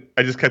then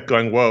I just kept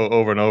going, "Whoa,"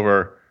 over and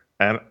over,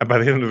 and by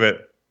the end of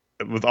it,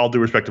 with all due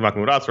respect to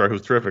Mahmoud Asrar,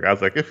 who's terrific, I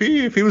was like, if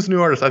he was a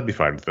new artist, I'd be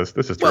fine with this.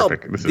 This is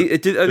terrific.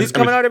 Are these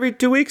coming out every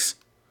 2 weeks?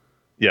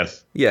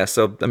 Yes. Yeah.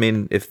 So I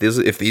mean, if these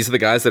are the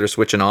guys that are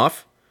switching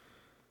off,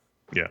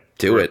 yeah,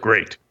 do it.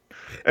 Great.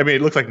 I mean,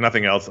 it looks like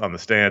nothing else on the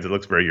stands. It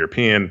looks very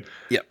European.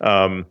 Yeah.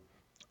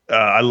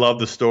 I love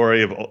the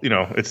story of,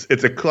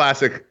 it's a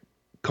classic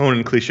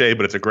Conan cliche,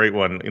 but it's a great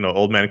one.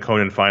 Old man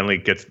Conan finally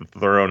gets the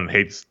throne and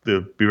hates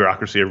the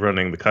bureaucracy of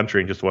running the country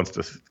and just wants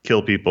to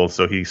kill people.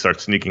 So he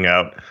starts sneaking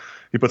out.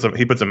 He puts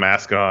a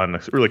mask on.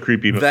 It's really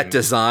creepy. That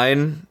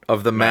design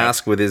of the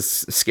mask with his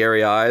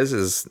scary eyes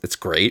it's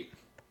great.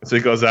 So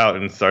he goes out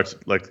and starts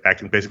like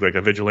acting basically like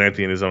a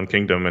vigilante in his own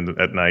kingdom and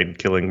at night,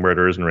 killing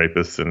murderers and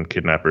rapists and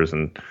kidnappers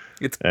and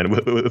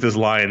with his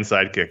lion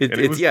sidekick.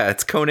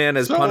 It's Conan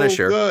as so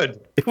Punisher.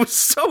 Good. It was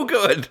so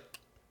good.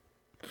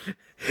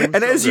 And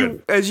as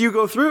you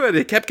go through it,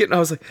 it kept getting. I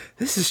was like,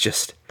 this is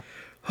just.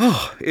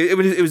 Oh,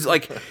 it was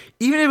like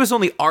even if it was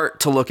only art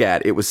to look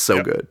at, it was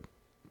so good.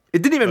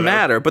 It didn't even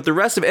matter, but the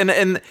rest of it,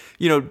 and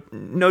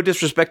no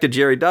disrespect to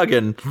Jerry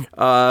Duggan,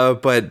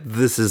 but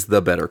this is the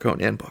better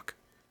Conan book.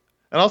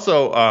 And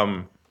also,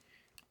 I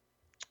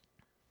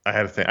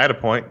had a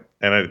point,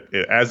 and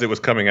as it was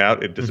coming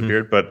out, it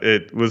disappeared. But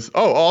it was.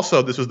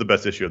 Also, this was the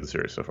best issue of the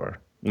series so far.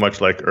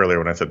 Much like earlier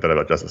when I said that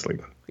about Justice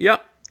League. Yeah,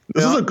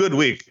 this is a good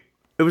week.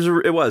 It was a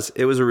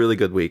really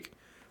good week.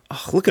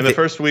 Oh, look at the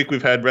first week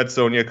we've had Red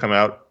Sonja come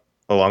out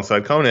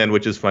alongside Conan,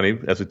 which is funny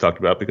as we talked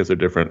about because they're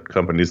different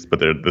companies, but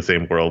they're the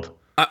same world.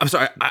 I'm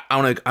sorry. I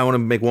want to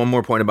make one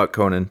more point about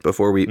Conan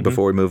before we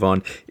move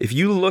on. If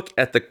you look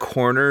at the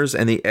corners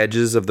and the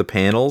edges of the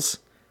panels,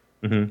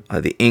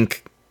 the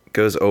ink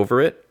goes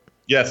over it.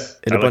 Yes,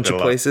 in a bunch of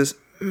places.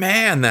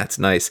 Man, that's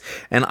nice.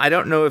 And I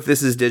don't know if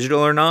this is digital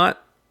or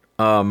not,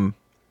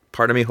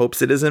 part of me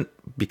hopes it isn't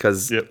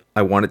because Yep.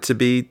 I want it to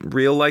be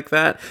real like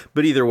that.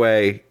 But either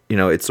way,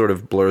 it sort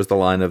of blurs the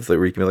line of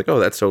where you can be like, oh,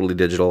 that's totally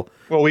digital.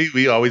 Well,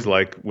 we always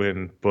like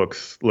when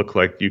books look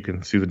like you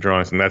can see the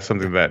drawings, and that's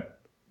something that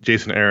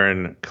Jason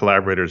Aaron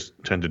collaborators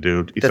tend to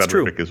do. That's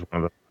true. Rick is one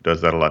of them who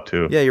does that a lot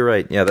too. Yeah, you're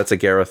right. Yeah, that's a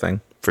Gara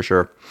thing for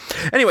sure.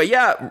 Anyway,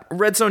 yeah,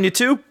 Red Sonja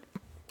 2,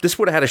 this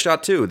would have had a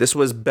shot too. This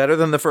was better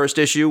than the first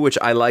issue, which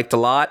I liked a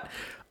lot.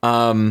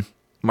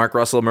 Mark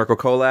Russell, Mirko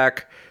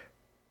Kolak.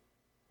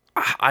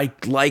 I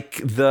like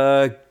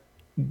the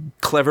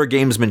clever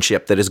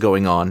gamesmanship that is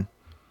going on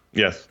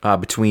Yes.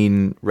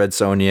 between Red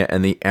Sonja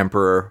and the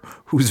Emperor,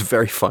 who's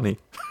very funny.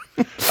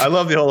 I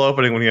love the whole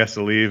opening when he has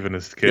to leave and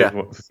his kid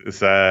is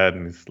sad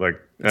and he's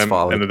like, and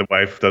then the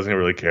wife doesn't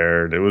really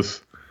care. And it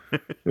was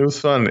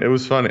fun. It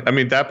was funny. I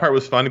mean, that part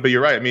was funny, but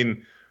you're right. I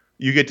mean,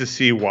 you get to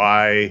see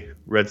why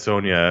Red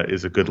Sonja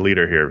is a good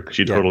leader here because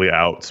she totally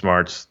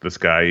outsmarts this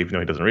guy, even though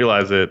he doesn't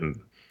realize it. And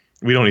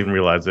we don't even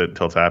realize it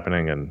until it's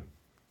happening. And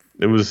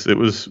it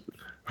was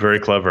very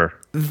clever.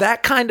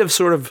 That kind of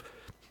sort of,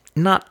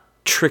 not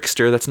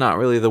trickster, that's not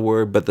really the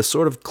word, but the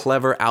sort of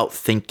clever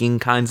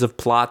outthinking kinds of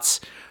plots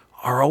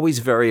are always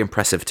very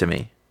impressive to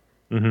me.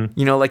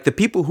 Mm-hmm. Like the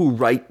people who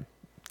write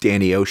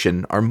Danny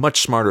Ocean are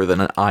much smarter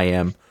than I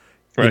am.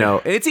 Right.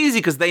 And it's easy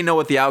because they know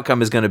what the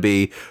outcome is going to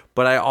be,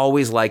 but I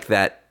always like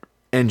that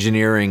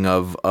engineering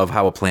of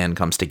how a plan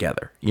comes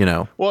together,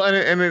 Well,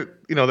 and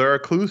it, there are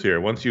clues here.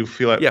 Once you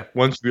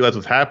once you realize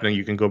what's happening,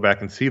 you can go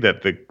back and see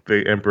that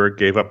the Emperor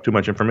gave up too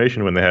much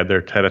information when they had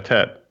their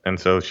tete-a-tete. And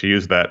so she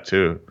used that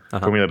to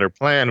formulate her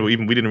plan. We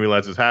didn't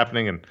realize it was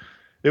happening. And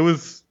it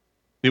was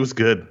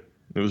good.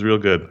 It was real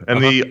good.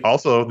 And the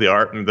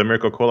art, the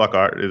Mirko Kolak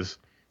art is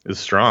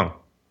strong.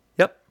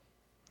 Yep.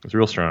 It's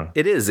real strong.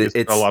 It is.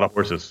 It's a lot of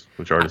horses,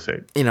 which artists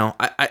hate.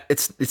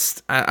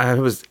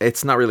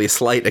 It's not really a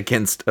slight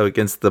against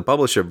the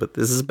publisher, but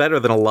this is better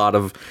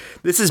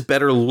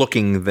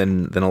looking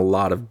than a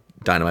lot of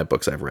Dynamite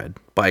books I've read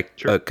by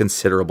a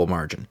considerable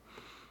margin.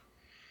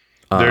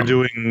 They're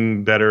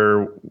doing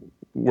better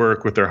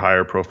work with their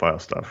higher profile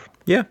stuff.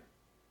 Yeah.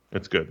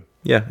 It's good.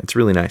 Yeah, it's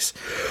really nice.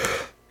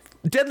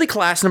 Deadly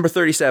Class number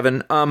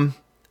 37.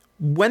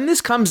 When this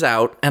comes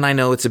out, and I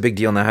know it's a big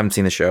deal and I haven't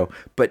seen the show,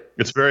 but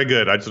it's very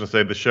good. I just want to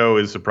say the show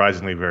is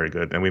surprisingly very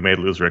good, and we made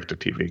lose Rick to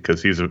TV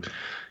because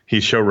he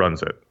show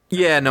runs it.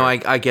 Yeah, no,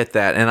 I get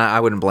that, and I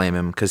wouldn't blame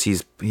him because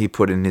he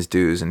put in his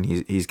dues and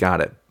he's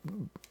got it.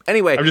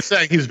 Anyway, I'm just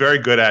saying he's very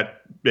good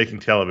at making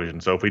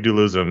television. So if we do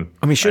lose him,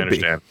 he should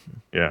be.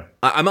 Yeah,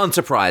 I'm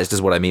unsurprised,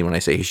 is what I mean when I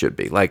say he should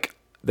be. Like,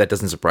 that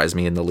doesn't surprise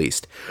me in the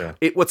least.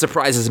 Yeah. What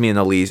surprises me in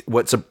the least,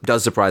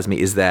 does surprise me,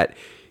 is that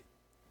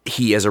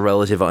he, as a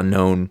relative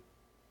unknown,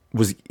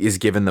 is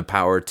given the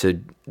power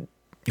to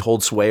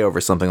hold sway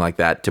over something like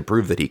that to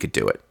prove that he could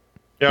do it.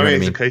 Yeah,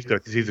 he's a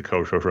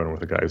co-showrunner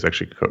with a guy who's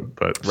actually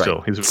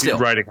still he's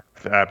writing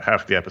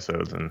half the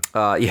episodes. And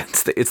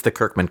it's the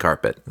Kirkman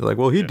carpet. They're like,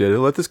 well, he did it.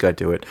 Let this guy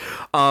do it.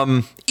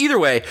 Either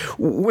way,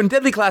 when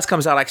Deadly Class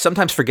comes out, I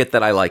sometimes forget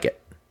that I like it.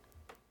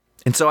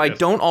 And so I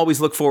don't always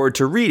look forward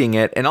to reading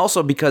it, and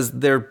also because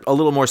they're a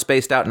little more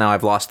spaced out now,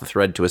 I've lost the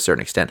thread to a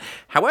certain extent.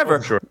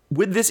 However,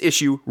 with this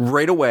issue,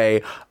 right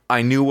away,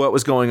 I knew what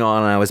was going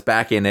on, and I was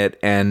back in it,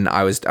 and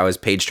I was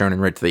page turning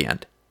right to the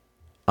end.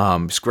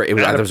 It's great. It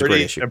was a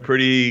great issue. A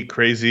pretty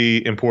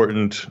crazy,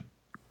 important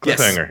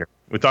cliffhanger here.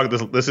 We talked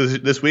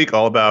this week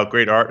all about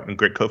great art and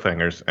great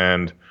cliffhangers,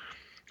 and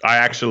I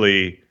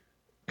actually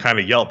kind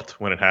of yelped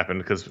when it happened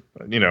because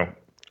I don't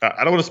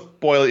want to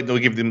spoil it. They'll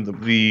give them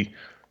the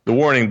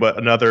warning, but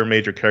another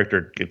major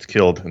character gets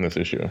killed in this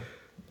issue.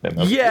 And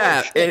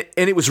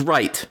it was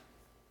right.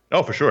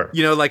 Oh, for sure.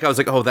 I was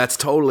like, oh, that's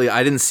totally,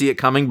 I didn't see it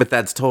coming, but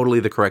that's totally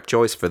the correct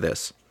choice for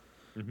this.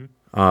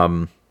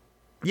 Mm-hmm.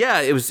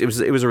 It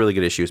was a really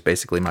good issue, is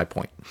basically my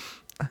point.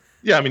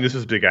 Yeah, I mean, this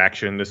was big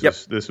action. This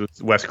was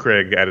Wes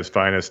Craig at his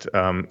finest.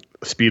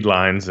 Speed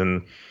lines,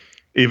 and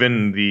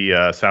even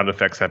the sound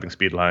effects having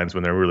speed lines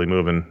when they're really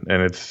moving.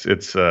 And it's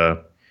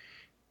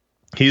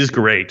he's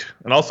great.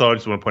 And also, I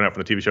just want to point out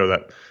from the TV show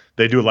that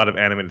they do a lot of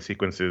animated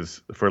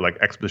sequences for like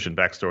exposition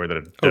backstory that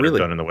are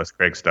done in the Wes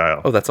Craig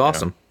style. Oh, that's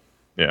awesome.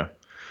 Yeah.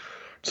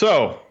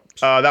 So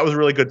that was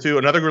really good too.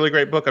 Another really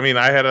great book. I mean,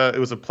 it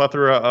was a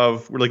plethora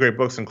of really great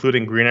books,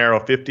 including Green Arrow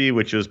 50,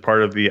 which is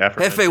part of the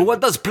Jefe, what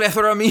does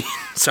plethora mean?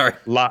 Sorry.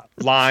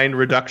 Line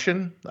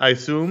reduction, I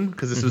assume,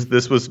 because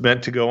this was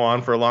meant to go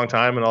on for a long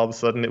time, and all of a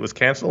sudden it was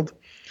canceled.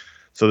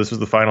 So this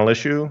was the final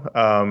issue,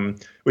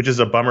 which is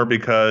a bummer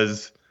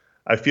because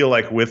I feel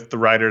like with the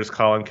writers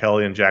Colin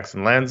Kelly and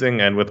Jackson Lansing,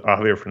 and with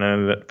Javier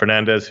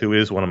Fernandez, who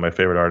is one of my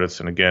favorite artists,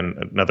 and again,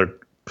 another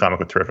comic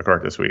with terrific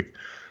art this week,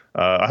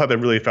 I thought they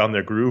really found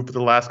their groove for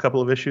the last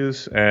couple of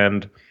issues,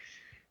 and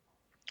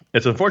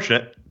it's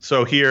unfortunate.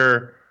 So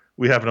here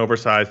we have an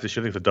oversized issue.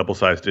 I think it's a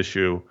double-sized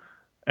issue,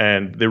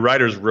 and the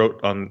writers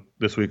wrote on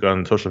this week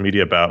on social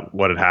media about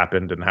what had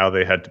happened and how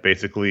they had to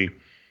basically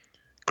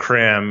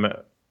cram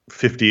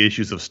 50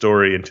 issues of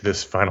story into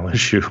this final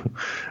issue,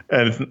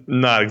 and it's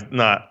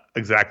not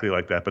exactly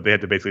like that, but they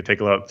had to basically take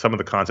some of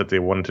the concepts they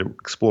wanted to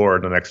explore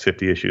in the next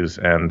 50 issues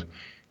and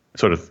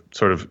sort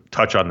of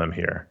touch on them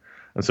here.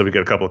 And so we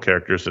get a couple of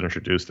characters that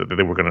introduced that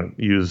they were going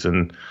to use,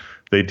 and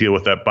they deal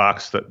with that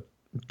box that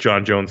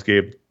John Jones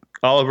gave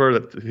Oliver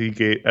that he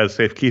gave as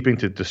safekeeping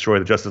to destroy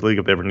the Justice League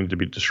if they ever needed to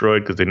be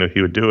destroyed, because they knew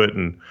he would do it.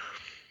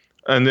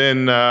 And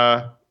then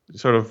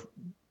sort of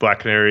Black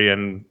Canary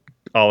and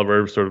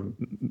Oliver sort of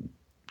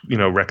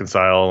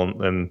reconcile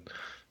and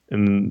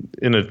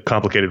in a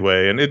complicated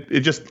way, and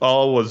it just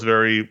all was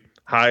very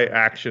high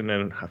action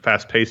and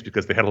fast paced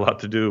because they had a lot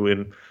to do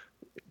in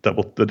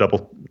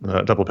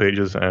double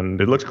pages,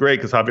 and it looks great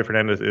because Javier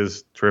Fernandez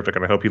is terrific,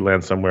 and I hope he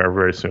lands somewhere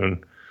very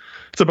soon.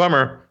 It's a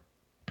bummer.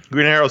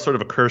 Green Arrow is sort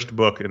of a cursed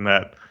book in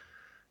that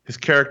his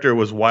character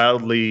was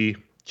wildly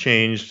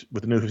changed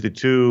with the New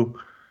 52.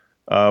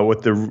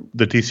 With the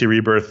DC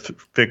Rebirth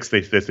fix,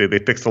 they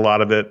fixed a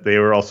lot of it. They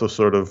were also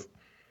sort of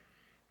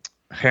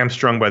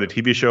hamstrung by the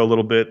TV show a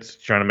little bit,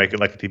 trying to make it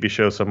like a TV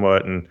show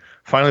somewhat. And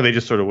finally, they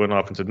just sort of went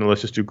off and said, "No,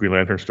 let's just do Green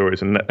Lantern stories."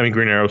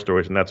 Green Arrow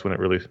stories, and that's when it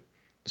really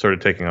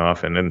started taking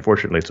off. And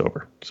unfortunately, it's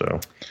over. So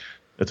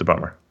it's a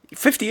bummer.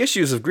 50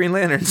 issues of Green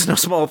Lantern's no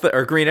small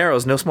or Green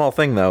Arrow's no small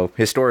thing, though,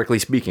 historically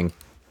speaking.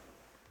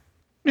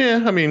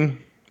 Yeah, I mean,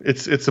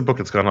 it's a book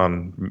that's gone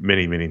on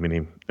many. I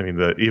mean, even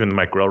the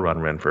Mike Grell run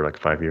ran for like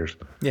 5 years.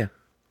 Yeah.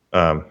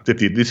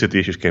 These 50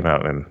 issues came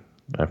out in,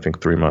 I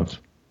think, 3 months.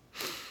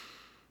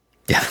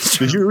 Yeah, that's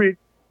true.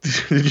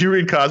 Did you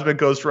read Cosmic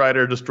Ghost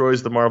Rider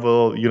Destroys the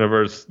Marvel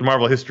Universe, the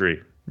Marvel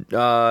History?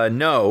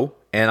 No,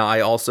 and I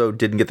also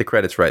didn't get the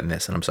credits right in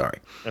this, and I'm sorry.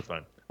 That's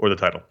fine. Or the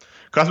title.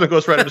 Cosmic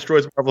Ghost Rider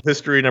Destroys Marvel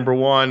History,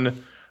 #1,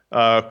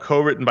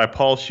 co-written by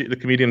the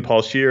comedian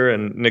Paul Scheer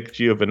and Nick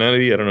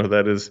Giovanetti. I don't know who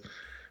that is.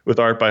 With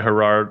art by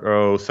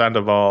Gerardo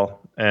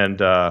Sandoval. And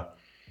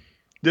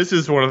this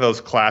is one of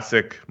those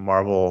classic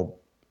Marvel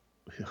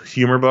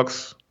humor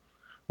books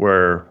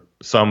where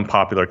some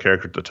popular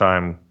character at the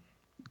time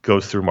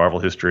goes through Marvel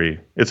history.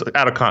 It's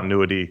out of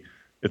continuity.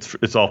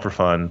 It's all for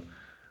fun.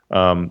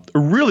 A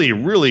really,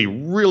 really,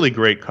 really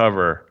great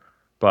cover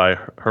by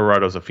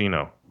Gerardo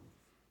Zaffino.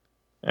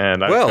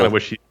 And I kind of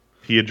wish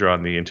he had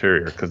drawn the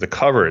interior because the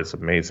cover is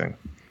amazing.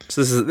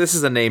 So this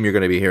is a name you're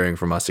going to be hearing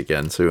from us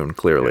again soon,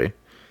 clearly. Yeah.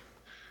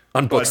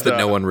 On books that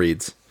no one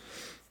reads.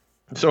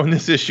 So in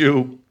this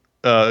issue,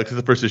 it's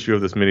the first issue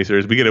of this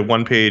miniseries, we get a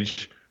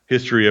one-page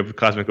history of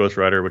Cosmic Ghost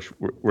Rider, which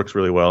works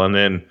really well. And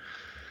then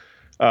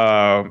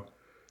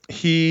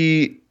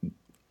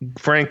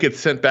Frank gets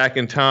sent back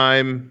in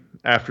time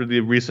after the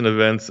recent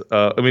events.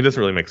 It doesn't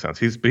really make sense.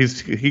 He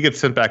gets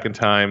sent back in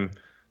time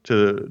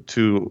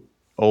to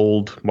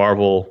old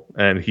Marvel,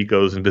 and he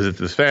goes and visits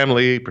his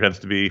family, pretends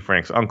to be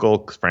Frank's uncle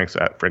because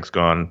Frank's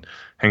gone,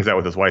 hangs out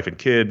with his wife and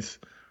kids.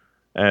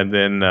 And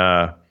then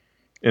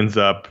ends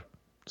up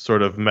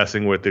sort of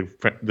messing with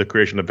the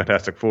creation of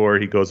Fantastic Four.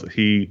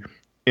 He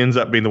ends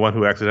up being the one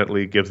who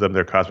accidentally gives them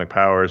their cosmic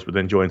powers, but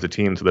then joins the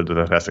team so they're the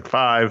Fantastic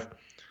Five.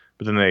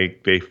 But then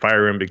they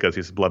fire him because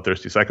he's a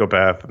bloodthirsty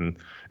psychopath, and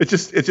it's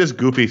just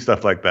goofy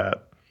stuff like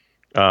that.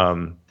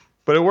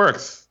 But it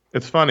works.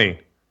 It's funny.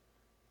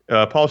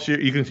 Paul Scheer,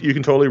 you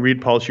can totally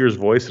read Paul Scheer's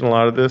voice in a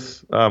lot of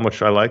this,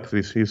 which I like.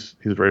 He's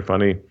very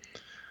funny.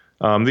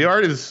 The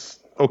art is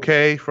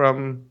okay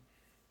from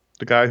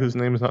the guy whose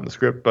name is not in the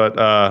script,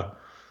 but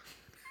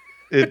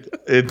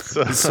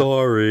it's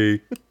sorry.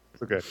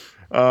 It's okay.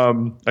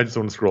 I just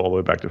want to scroll all the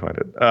way back to find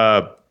it.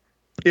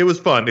 It was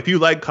fun. If you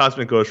like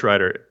Cosmic Ghost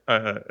Rider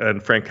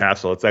and Frank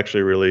Castle, it's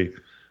actually a really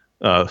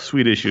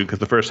sweet issue because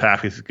the first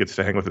half he gets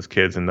to hang with his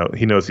kids and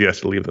he knows he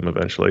has to leave them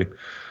eventually.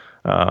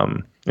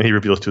 And he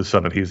reveals to his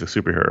son that he's a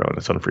superhero, and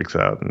his son freaks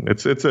out. And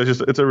it's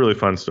a really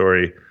fun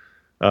story.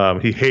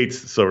 He hates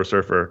Silver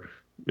Surfer.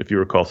 If you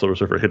recall, Silver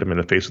Surfer hit him in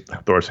the face with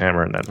Thor's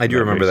hammer. And I do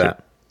remember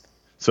that.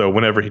 So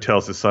whenever he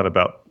tells his son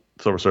about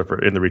Silver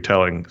Surfer in the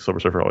retelling, Silver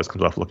Surfer always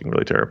comes off looking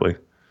really terribly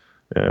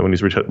when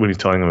he's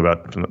telling him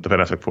about the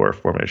Fantastic Four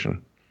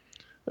formation.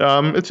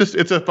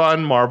 It's a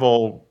fun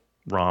Marvel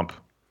romp,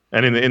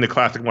 and in the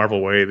classic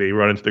Marvel way, they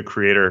run into the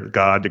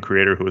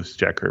creator who is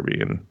Jack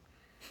Kirby, and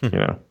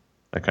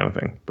that kind of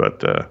thing.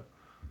 But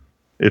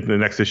in the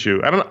next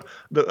issue, I don't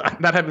know.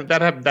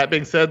 That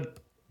being said,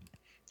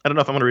 I don't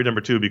know if I'm going to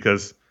read #2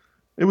 because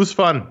it was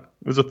fun.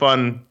 It was a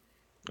fun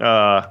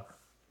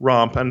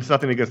romp, and it's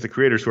nothing against the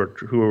creators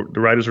the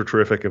writers were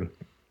terrific and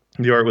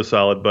the art was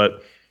solid,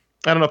 but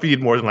I don't know if you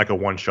need more than like a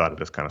one shot of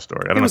this kind of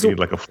story. I don't know if you need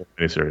like a full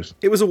miniseries.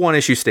 It was a one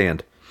issue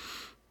stand.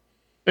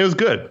 It was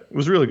good. It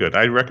was really good.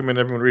 I recommend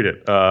everyone read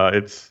it.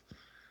 It's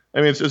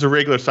a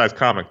regular sized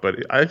comic, but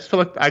I just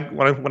felt like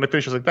when I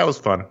finished, I was like, that was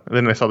fun. And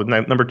then I saw the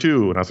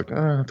 #2, and I was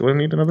like, do I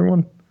need another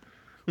one?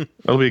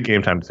 That'll be a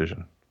game time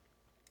decision.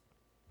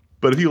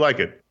 But if you like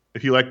it,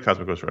 if you like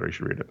Cosmic Ghost Rider, you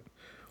should read it.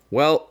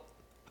 Well,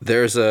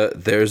 there's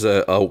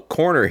a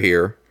corner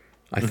here.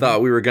 I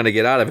thought we were going to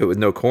get out of it with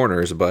no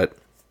corners, but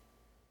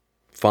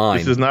fine.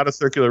 This is not a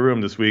circular room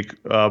this week.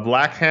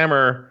 Black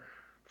Hammer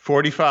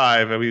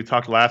 45, and we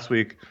talked last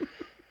week.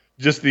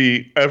 just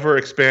the ever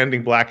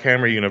expanding Black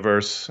Hammer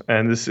universe.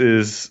 And this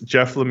is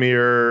Jeff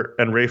Lemire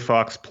and Ray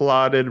Fox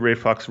plotted, Ray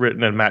Fox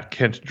written, and Matt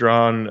Kent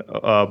drawn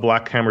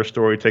Black Hammer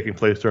story taking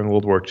place during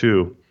World War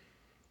II.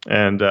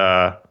 And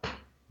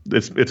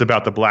it's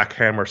about the Black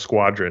Hammer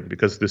Squadron,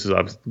 because this is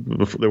obviously,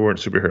 there weren't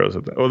superheroes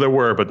at that. Oh, there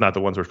were, but not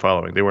the ones we're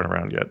following. They weren't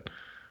around yet.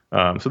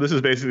 So this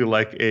is basically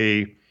like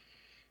a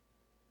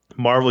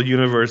Marvel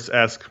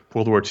Universe-esque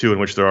World War II, in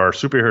which there are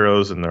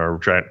superheroes and there are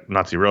giant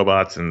Nazi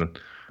robots,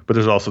 but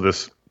there's also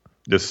this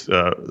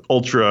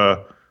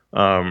ultra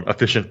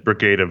efficient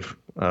brigade of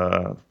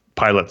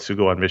pilots who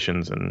go on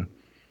missions, and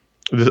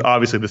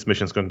obviously this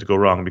mission is going to go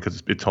wrong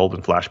because it's told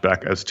in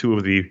flashback as two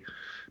of the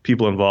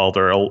people involved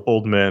are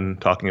old men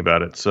talking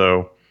about it.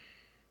 So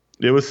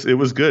it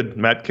was good.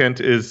 Matt Kent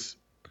is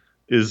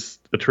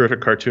a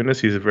terrific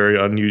cartoonist. He's a very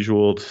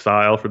unusual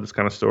style for this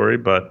kind of story,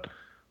 but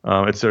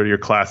it's sort of your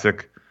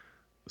classic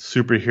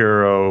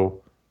superhero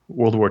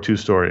World War II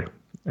story,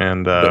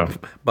 and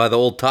by the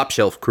old Top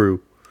Shelf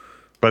crew.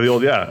 By the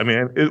old, yeah. I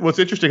mean, what's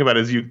interesting about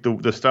it is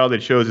the style they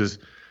chose is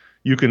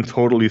you can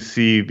totally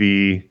see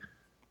the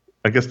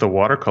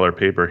watercolor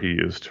paper he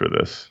used for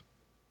this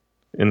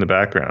in the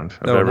background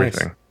of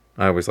everything. Nice.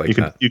 I always like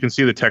that. You can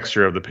see the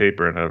texture of the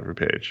paper in every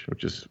page,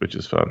 which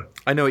is fun.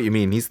 I know what you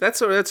mean. That's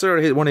sort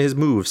of one of his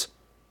moves.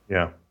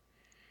 Yeah,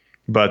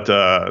 but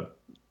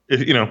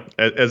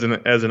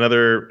as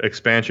another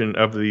expansion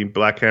of the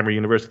Black Hammer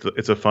universe,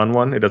 it's a fun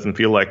one. It doesn't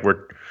feel like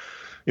we're,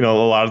 a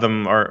lot of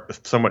them are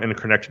somewhat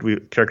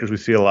interconnected. Characters we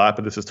see a lot,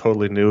 but this is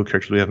totally new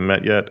characters we haven't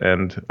met yet.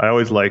 And I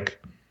always like,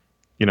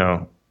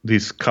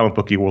 these comic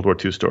booky World War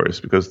II stories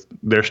because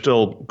they're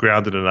still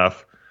grounded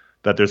enough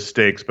that there's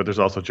stakes, but there's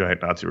also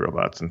giant Nazi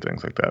robots and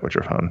things like that, which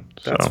are fun.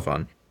 That's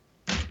fun.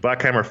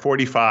 Black Hammer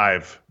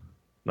 45,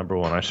 number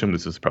 1. I assume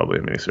this is probably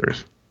a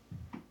miniseries.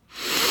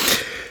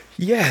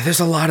 Yeah, there's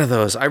a lot of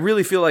those. I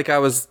really feel like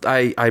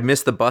I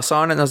missed the bus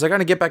on it, and I was like, I'm going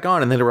to get back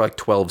on, and then there were like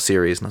 12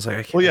 series, and I was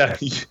like, well, yeah,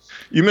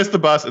 you missed the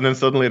bus, and then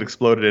suddenly it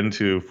exploded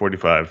into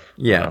 45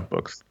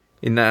 books.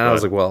 And I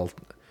was like, well,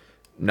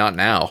 not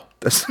now.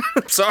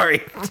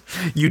 Sorry.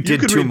 You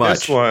did too much.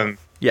 This one.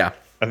 Yeah.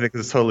 I think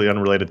it's totally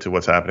unrelated to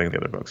what's happening in the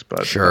other books,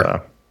 but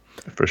sure.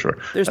 For sure.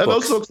 There's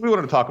those books we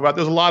wanted to talk about.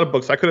 There's a lot of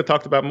books. I could have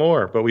talked about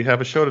more, but we have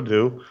a show to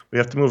do. We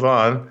have to move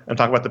on and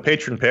talk about the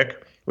patron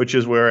pick, which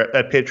is where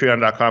at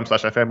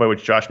patreon.com/ifanboy,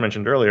 which Josh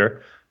mentioned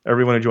earlier,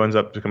 everyone who joins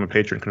up to become a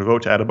patron can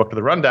vote to add a book to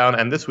the rundown.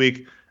 And this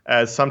week,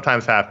 as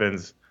sometimes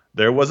happens,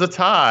 there was a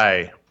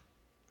tie.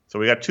 So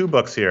we got 2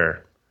 books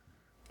here.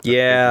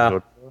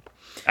 Yeah.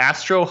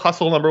 Astro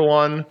Hustle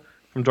 #1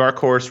 from Dark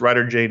Horse,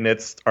 writer Jay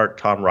Nitz, art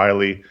Tom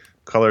Riley,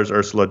 colors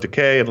Ursula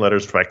Decay, and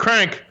letters by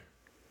Crank.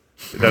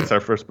 That's our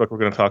first book we're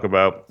going to talk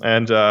about.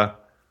 And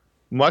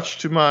much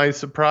to my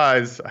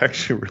surprise, I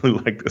actually really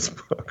like this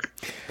book.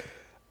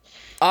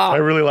 I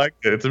really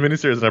liked it. It's a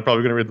miniseries, and I'm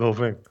probably going to read the whole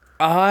thing.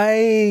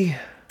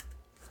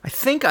 I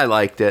think I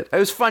liked it. It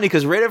was funny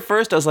because right at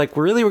first I was like,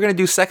 really? We're going to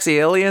do sexy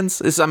aliens?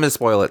 I'm going to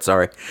spoil it,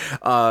 sorry.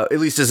 At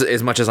least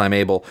as much as I'm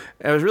able.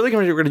 I was really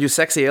going to do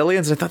sexy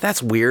aliens, and I thought,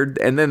 that's weird.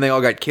 And then they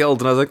all got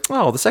killed, and I was like,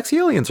 oh, the sexy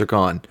aliens are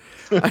gone.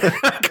 I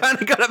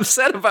kind of got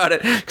upset about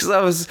it because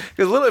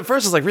at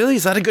first I was like, really?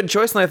 Is that a good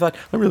choice? And I thought,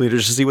 I'm really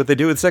interested to see what they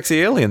do with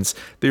sexy aliens.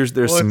 It's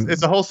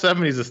a whole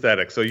 70s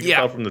aesthetic. So you can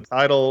tell from the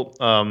title,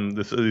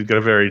 this has got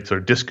a very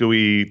sort of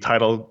disco-y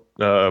title,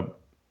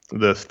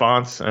 the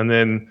fonts, and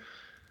then,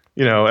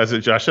 as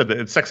Josh said,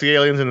 it's sexy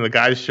aliens, and the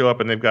guys show up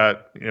and they've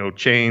got,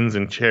 chains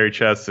and cherry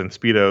chests and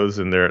Speedos,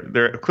 and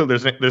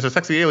there's a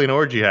sexy alien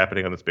orgy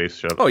happening on the space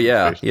shuttle. Oh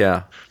yeah,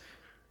 yeah.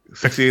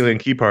 Sexy alien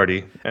key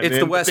party. And it's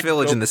the West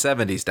Village in the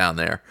 70s down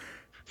there.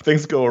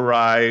 Things go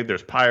awry.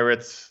 There's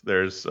pirates.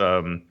 There's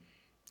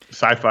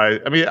sci-fi.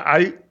 I mean,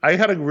 I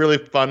had a really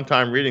fun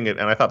time reading it,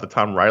 and I thought the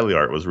Tom Riley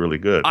art was really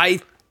good.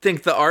 I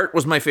think the art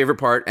was my favorite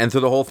part, and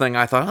through the whole thing,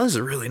 I thought, this is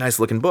a really nice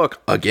looking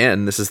book.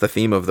 Again, this is the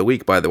theme of the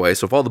week, by the way,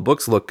 so if all the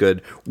books look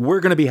good, we're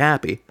going to be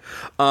happy.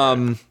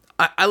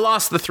 I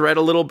lost the thread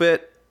a little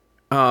bit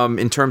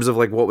in terms of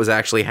like what was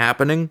actually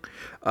happening.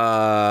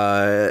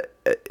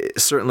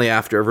 Certainly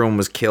after everyone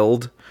was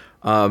killed,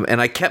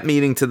 and I kept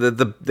meaning to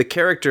the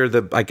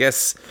character. I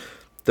guess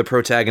the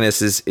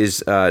protagonist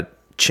is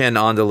Chen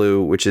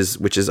Andalou, which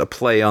is a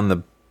play on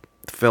the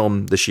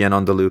film The Chien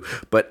Andalou,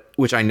 but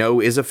which I know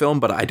is a film,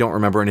 but I don't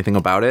remember anything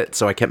about it.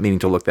 So I kept meaning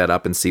to look that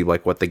up and see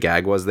like what the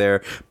gag was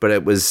there. But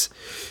it was,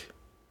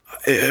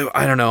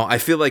 I don't know. I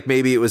feel like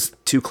maybe it was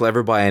too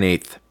clever by an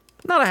eighth,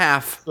 not a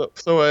half.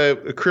 So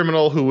a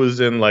criminal who was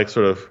in like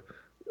sort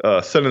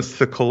of sentenced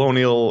to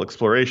colonial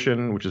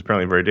exploration, which is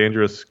apparently very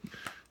dangerous,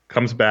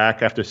 comes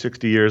back after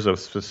 60 years of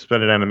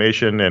suspended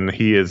animation, and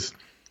he is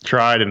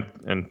tried and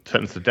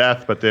sentenced to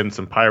death. But then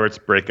some pirates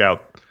break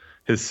out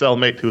his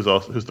cellmate, who's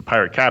the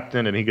pirate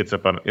captain, and he ends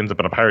up on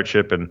a pirate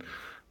ship, and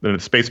then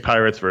it's space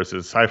pirates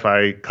versus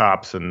sci-fi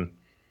cops, and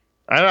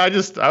I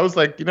was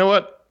like, you know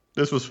what,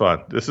 this was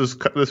fun. This was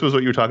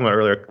what you were talking about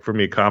earlier for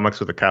me, comics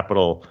with a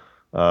capital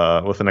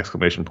with an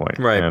exclamation point,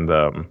 right? And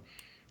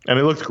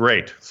it looked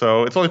great.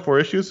 So it's only 4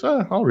 issues.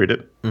 I'll read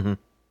it. Mm-hmm.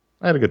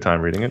 I had a good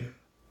time reading it.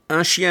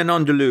 Un Chien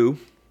Andalou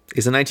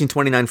is a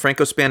 1929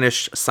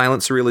 Franco-Spanish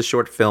silent surrealist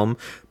short film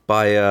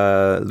by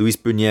Luis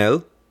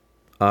Buñuel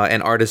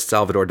and artist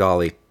Salvador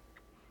Dali.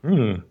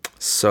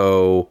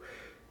 So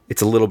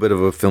it's a little bit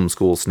of a film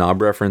school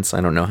snob reference.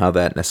 I don't know how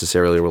that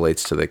necessarily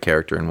relates to the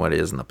character and what it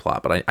is in the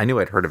plot, but I knew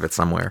I'd heard of it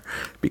somewhere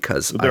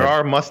because There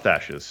are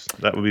mustaches.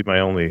 That would be my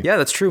only. Yeah,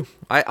 that's true.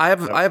 I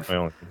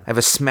have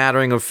a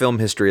smattering of film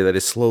history that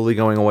is slowly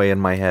going away in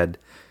my head.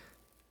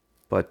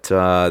 But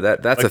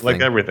that's a thing.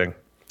 Like everything.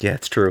 Yeah,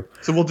 it's true.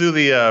 So we'll do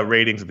the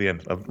ratings at the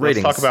end.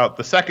 Let's talk about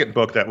the second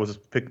book that was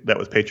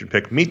patron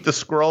pick, Meet the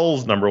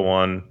Scrolls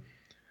 #1,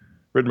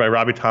 written by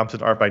Robbie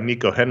Thompson, art by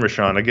Nico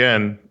Henrichon.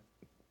 Again,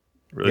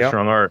 really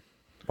strong art.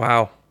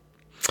 Wow.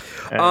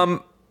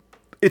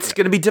 It's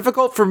going to be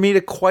difficult for me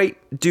to quite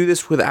do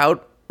this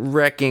without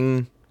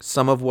wrecking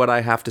some of what I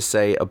have to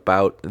say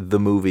about the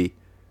movie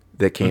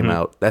that came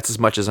out. That's as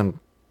much as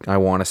I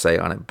want to say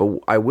on it. But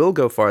I will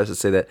go far as to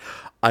say that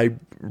I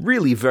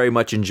really very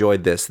much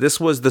enjoyed this. This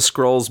was the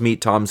Scrolls meet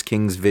Tom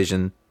King's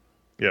Vision.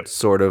 Yep.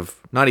 Sort of.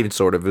 Not even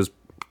sort of. It was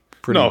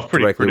pretty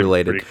directly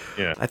related.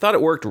 Yeah. I thought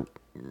it worked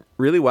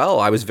really well.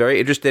 I was very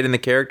interested in the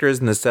characters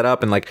and the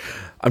setup, and like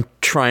I'm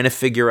trying to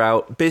figure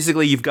out.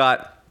 Basically, you've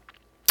got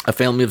a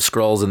family of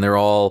Skrulls, and they're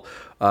all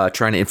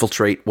trying to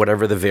infiltrate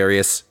whatever the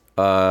various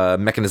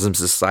mechanisms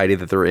of society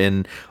that they're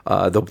in.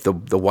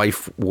 The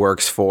wife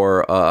works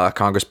for a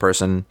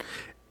congressperson,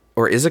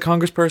 or is a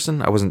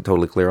congressperson. I wasn't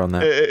totally clear on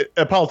that.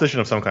 A politician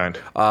of some kind.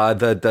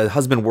 The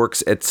husband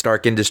works at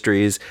Stark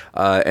Industries,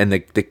 and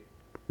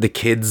the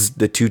kids,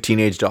 the two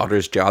teenage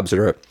daughters' jobs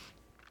are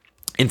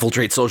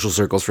infiltrate social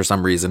circles for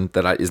some reason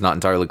that is not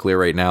entirely clear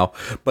right now.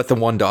 But the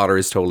one daughter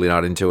is totally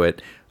not into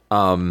it.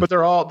 But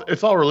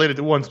it's all related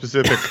to one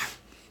specific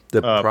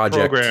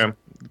program,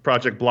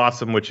 Project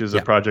Blossom, which is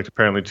a project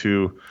apparently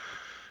to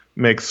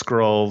make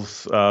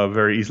Skrulls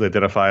very easily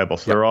identifiable.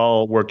 So they're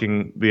all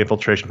working the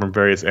infiltration from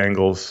various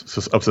angles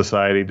of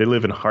society. They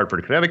live in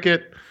Hartford,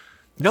 Connecticut.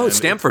 No, it's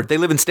Stamford. They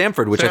live in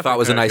Stamford, which I thought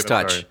was a nice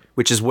touch,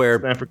 which is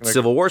where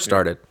Civil War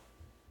started.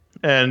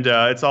 And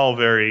it's all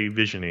very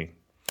vision-y,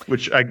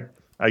 which I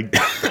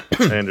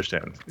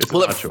understand. It's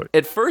not a choice.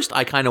 At first,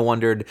 I kind of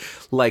wondered,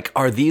 like,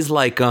 are these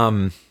like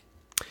the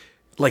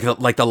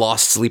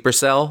Lost Sleeper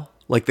Cell?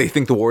 Like they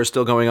think the war is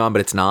still going on, but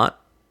it's not.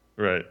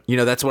 Right. You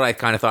know, that's what I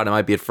kind of thought it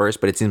might be at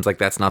first, but it seems like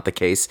that's not the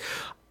case.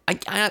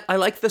 I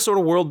like the sort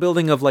of world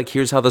building of like,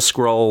 here's how the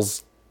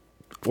Skrulls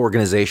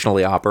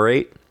organizationally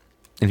operate,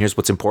 and here's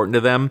what's important to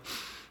them.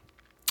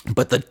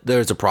 But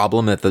there's a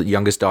problem that the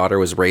youngest daughter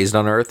was raised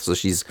on Earth, so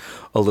she's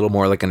a little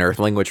more like an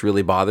Earthling, which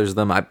really bothers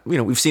them.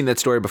 We've seen that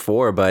story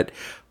before, but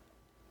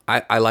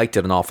I liked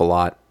it an awful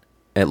lot.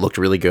 It looked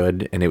really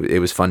good, and it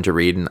was fun to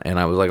read, and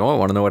I was like, oh, I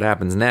want to know what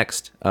happens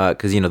next,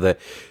 because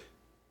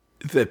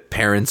the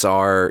parents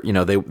are,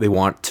 they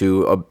want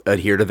to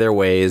adhere to their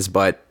ways,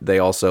 but they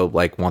also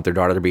like want their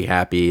daughter to be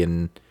happy,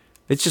 and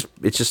it's just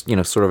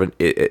sort of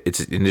it's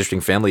an interesting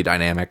family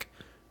dynamic.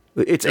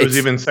 There's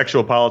even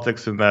sexual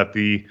politics in that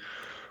the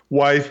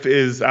wife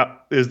is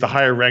the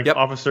higher ranked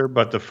officer,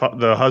 but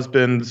the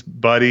husband's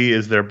buddy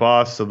is their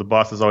boss, so the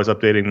boss is always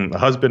updating the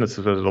husband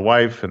instead of the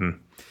wife, and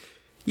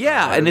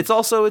and it's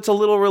a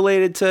little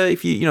related to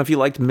if you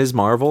liked Ms.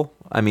 Marvel.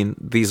 I mean,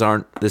 this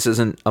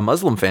isn't a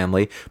Muslim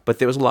family, but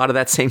there was a lot of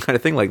that same kind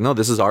of thing. Like, no,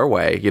 this is our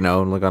way,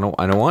 like I don't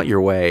want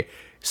your way.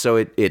 So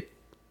it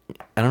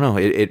I don't know,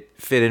 it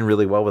fit in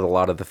really well with a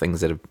lot of the things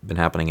that have been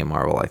happening in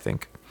Marvel, I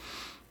think.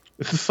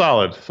 This is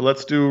solid. So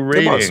let's do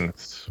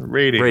ratings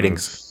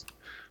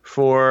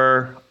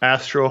for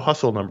Astro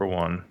Hustle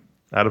 #1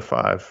 out of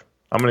 5.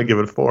 I'm going to give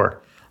it a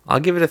 4. I'll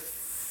give it a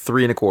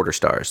 3.25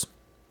 stars.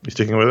 You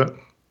sticking with it?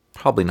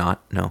 Probably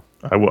not. No.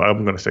 I'm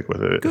going to stick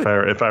with it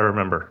if I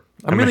remember.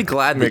 I'm really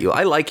glad that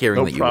I like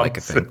hearing that you like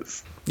a thing.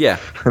 Yeah.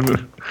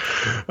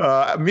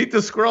 Meet the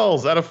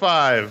Skrulls out of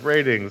 5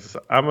 ratings.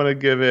 I'm going to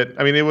give it.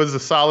 I mean, it was a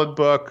solid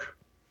book.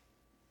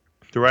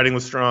 The writing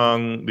was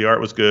strong. The art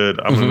was good.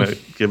 I'm going to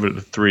give it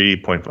a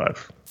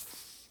 3.5.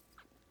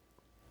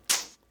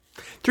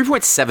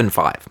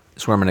 3.75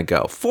 is where I'm going to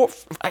go. 4.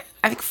 I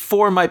think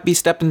 4 might be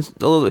stepping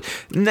a little bit.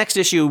 Next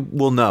issue,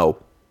 we'll know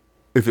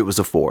if it was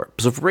a 4.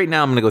 So for right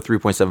now, I'm going to go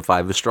 3.75.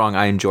 It was strong.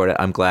 I enjoyed it.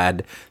 I'm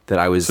glad that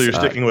I was. So you're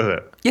sticking with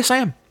it? Yes, I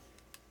am.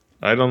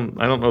 I don't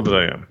know that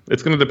I am.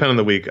 It's going to depend on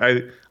the week.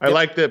 I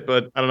liked it,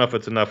 but I don't know if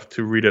it's enough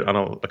to read it on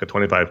a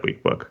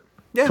 25-week book.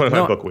 Yeah,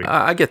 25-book week.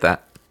 I get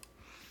that.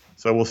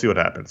 So we'll see what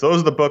happens. So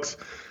those are the books.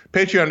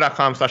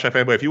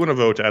 Patreon.com/ifanboy. If you want to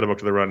vote to add a book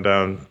to the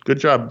rundown, good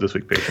job this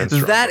week,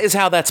 patrons. That is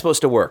how that's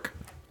supposed to work.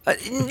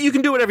 You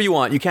can do whatever you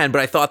want. You can,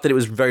 but I thought that it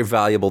was very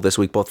valuable this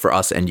week, both for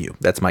us and you.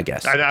 That's my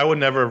guess. I would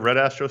never have read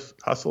Astro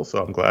Hustle,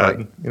 so I'm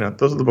glad. Right.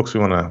 Those are the books we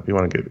want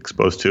to get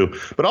exposed to.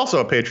 But also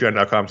at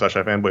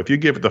Patreon.com/ifanboy. If you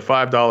give it the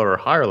 $5 or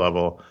higher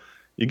level,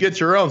 you get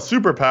your own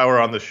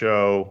superpower on the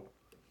show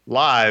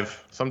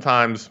live,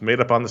 sometimes made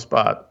up on the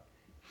spot.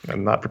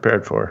 I'm not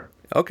prepared for.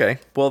 Okay.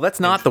 Well, that's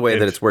not the way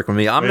that it's working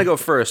with me. I'm going to go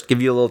first,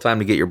 give you a little time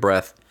to get your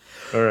breath.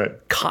 All right.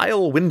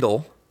 Kyle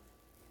Windle.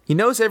 He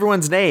knows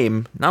everyone's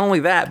name. Not only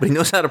that, but he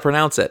knows how to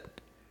pronounce it.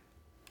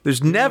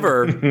 There's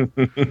never.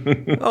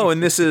 Oh,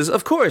 and this is,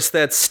 of course,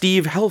 that's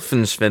Steve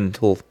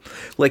Helfenschwindel.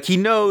 Like, he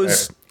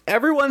knows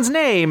everyone's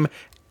name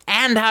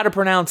and how to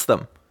pronounce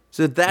them.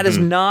 So that is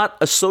not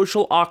a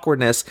social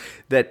awkwardness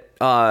that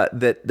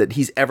that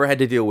he's ever had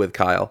to deal with,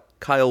 Kyle.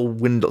 Kyle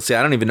Windle. See,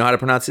 I don't even know how to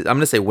pronounce it. I'm going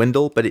to say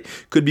Windle, but it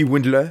could be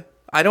Windler.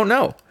 I don't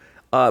know.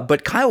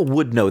 But Kyle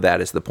would know that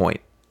is the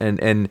point.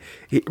 And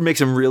it makes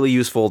him really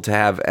useful to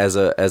have as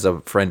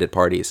a friend at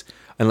parties,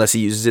 unless he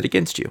uses it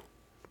against you,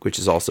 which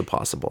is also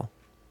possible.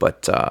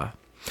 But,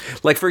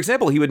 like, for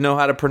example, he would know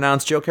how to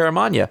pronounce Joe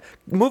Caramagna.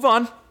 Move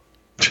on.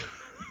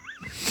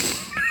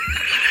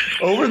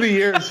 Over the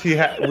years, we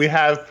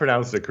have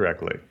pronounced it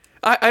correctly.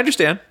 I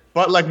understand.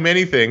 But like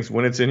many things,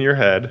 when it's in your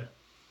head,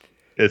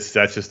 that's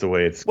just the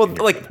way it's. Well,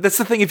 like, that's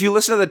the thing. If you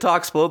listen to the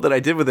Talk Explode that I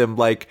did with him,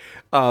 like,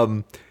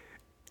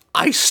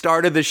 I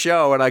started the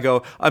show and I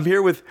go, I'm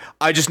here with,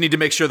 I just need to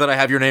make sure that I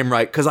have your name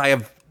right, because I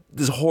have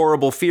this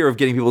horrible fear of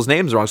getting people's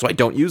names wrong, so I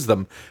don't use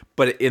them.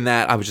 But in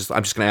that, I'm just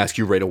going to ask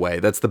you right away.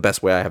 That's the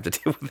best way I have to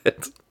deal with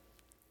it.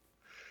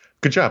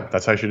 Good job.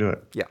 That's how you should do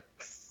it. Yeah.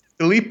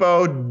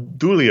 Filippo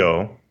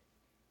Dulio,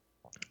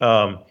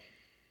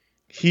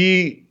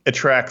 he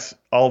attracts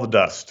all the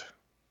dust.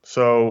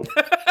 So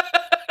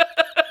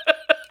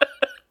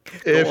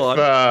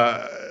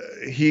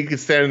if he could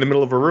stand in the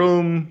middle of a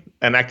room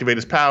and activate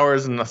his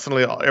powers, and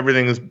suddenly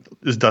everything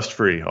is dust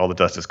free. All the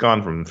dust is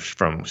gone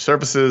from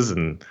surfaces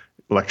and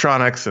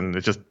electronics, and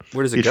it just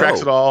where does it he go?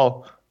 tracks it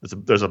all.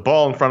 There's a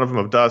ball in front of him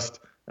of dust,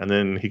 and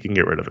then he can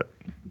get rid of it.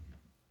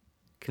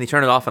 Can he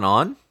turn it off and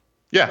on?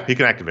 Yeah, he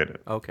can activate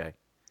it. Okay.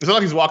 It's not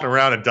like he's walking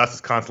around and dust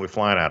is constantly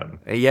flying at him.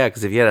 Yeah,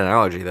 because if he had an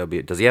allergy, that would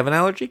be. Does he have an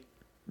allergy?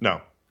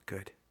 No.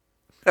 Good.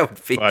 That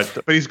would be.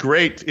 But he's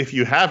great if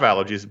you have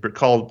allergies.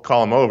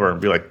 Call him over and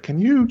be like,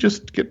 "Can you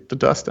just get the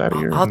dust out of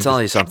here?" I'll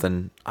tell you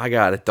something. I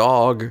got a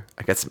dog.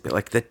 I got some,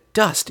 like, the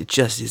dust. It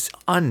just is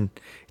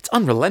it's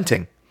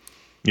unrelenting.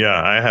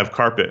 Yeah, I have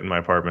carpet in my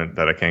apartment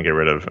that I can't get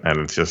rid of, and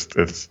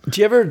it's.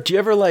 Do you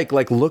ever like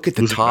look at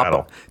the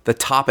battle.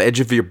 top edge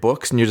of your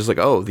books, and you're just like,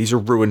 oh, these are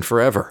ruined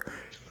forever,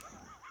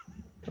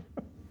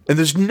 and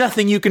there's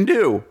nothing you can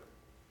do.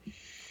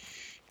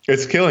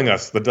 It's killing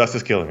us. The dust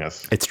is killing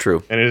us. It's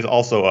true, and it is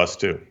also us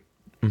too.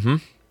 Mm-hmm.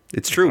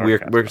 It's true.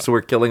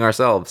 We're killing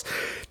ourselves.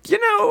 You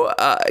know,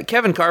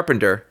 Kevin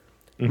Carpenter.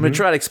 I'm gonna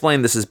try to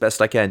explain this as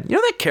best I can. You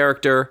know that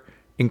character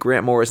in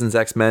Grant Morrison's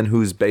X-Men,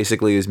 who's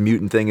basically his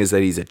mutant thing is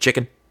that he's a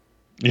chicken?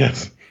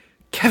 Yes.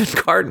 Kevin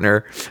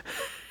Carpenter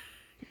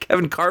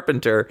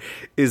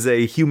is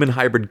a human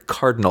hybrid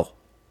cardinal.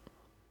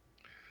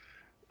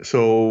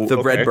 So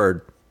the red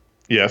bird.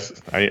 Yes,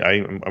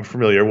 I'm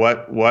familiar.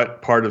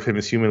 What part of him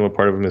is human? What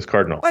part of him is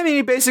cardinal? I mean,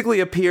 he basically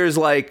appears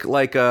like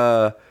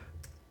an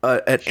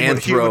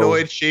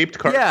humanoid shaped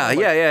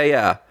cardinal.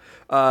 Yeah.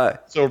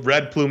 So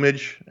red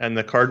plumage and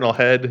the cardinal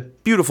head.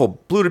 Beautiful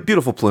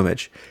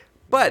plumage.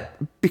 But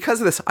because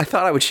of this, I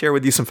thought I would share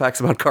with you some facts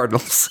about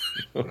cardinals.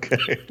 Okay.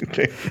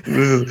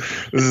 This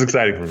is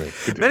exciting for me.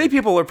 Many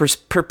people are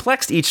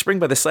perplexed each spring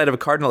by the sight of a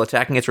cardinal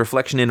attacking its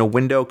reflection in a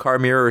window, car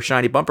mirror, or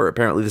shiny bumper.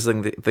 Apparently, this is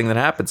the thing that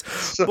happens.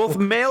 Both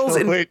males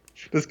and wait,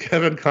 does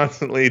Kevin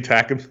constantly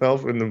attack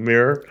himself in the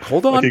mirror?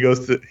 Hold on. Like he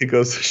goes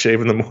to shave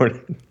in the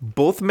morning.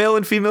 Both male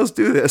and females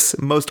do this,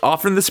 most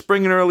often in the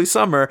spring and early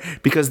summer,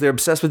 because they're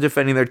obsessed with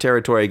defending their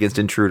territory against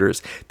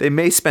intruders. They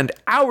may spend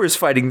hours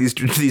fighting these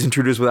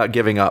intruders without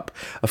giving up.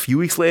 A few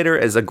weeks later,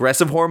 as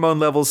aggressive hormone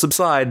levels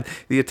subside,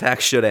 the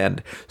attack should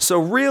end. So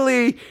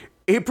really,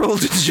 April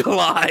to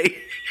July,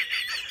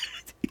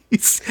 he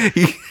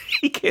can't.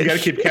 You got to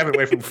keep Kevin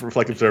away from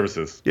reflective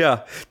services.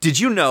 Yeah. Did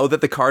you know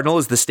that the cardinal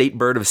is the state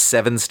bird of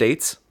 7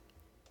 states?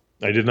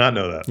 I did not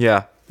know that.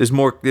 Yeah. There's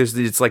more.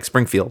 It's like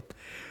Springfield.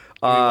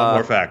 One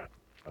more fact.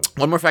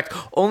 One more fact.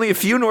 Only a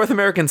few North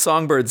American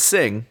songbirds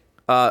sing.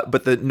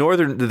 But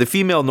the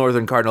female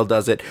northern cardinal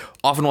does it,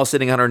 often while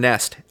sitting on her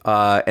nest.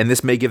 And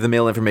this may give the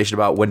male information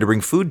about when to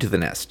bring food to the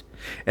nest.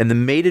 And the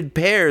mated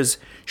pairs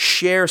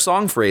share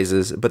song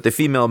phrases, but the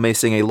female may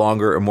sing a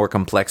longer or more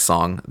complex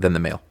song than the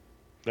male.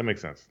 That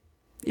makes sense.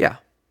 Yeah.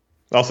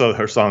 Also,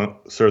 her song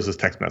serves as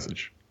text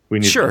message. We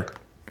need Sure. book.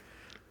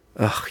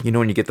 Ugh, you know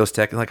when you get those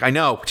texts, like, I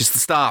know, just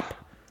stop.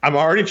 I'm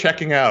already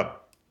checking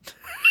out.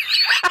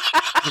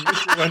 You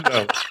missed your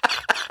window.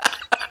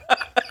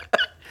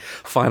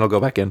 Fine, I'll go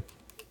back in.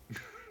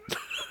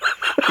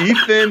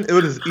 Ethan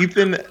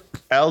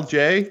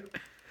LJ.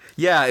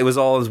 Yeah, it was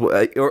all his.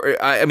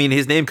 I mean,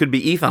 his name could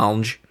be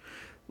Ethange.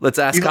 Let's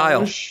ask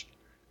Kyle.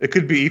 It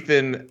could be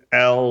Ethan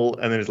L,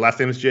 and then his last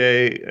name is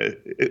J.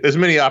 There's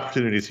many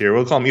opportunities here.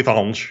 We'll call him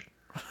Ethange.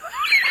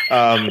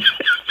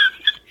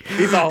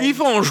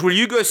 Ethange, will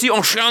you go see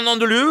Un chien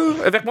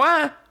andalou avec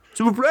moi,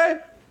 s'il vous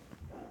plaît?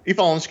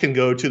 Ethange can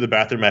go to the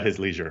bathroom at his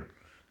leisure.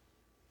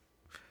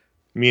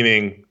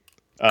 Meaning,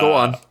 go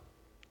on.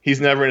 He's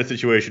never in a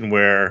situation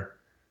where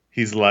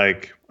he's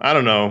like, I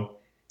don't know,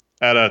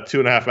 at a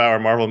 2.5-hour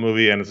Marvel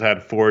movie and has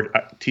had 4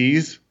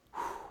 teas,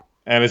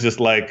 and it's just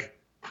like,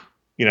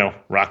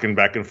 rocking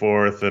back and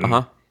forth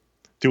and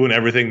doing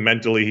everything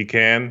mentally he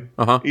can.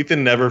 Uh-huh.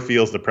 Ethan never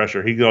feels the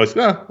pressure. He goes,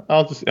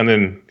 I'll just, and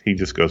then he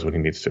just goes when he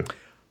needs to.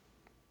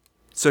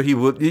 So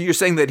you're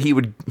saying that he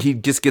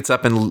just gets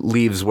up and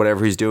leaves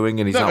whatever he's doing,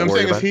 and he's not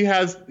worried about it? He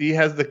has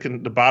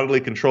the bodily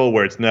control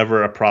where it's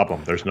never a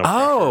problem. There's no pressure.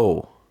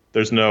 Oh.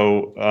 There's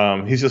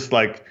no he's just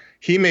like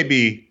he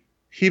may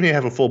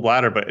have a full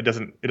bladder, but it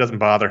doesn't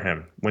bother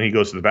him when he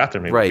goes to the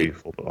bathroom. He Right. will be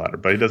full bladder,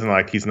 but he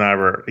doesn't he's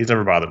never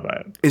bothered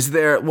by it. Is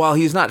there, while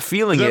he's not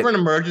feeling There's it, never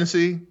an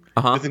emergency.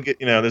 Doesn't get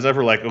there's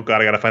never like, oh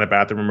God, I gotta find a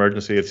bathroom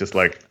emergency. It's just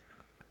like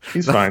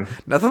he's fine.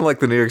 nothing like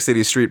the New York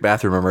City street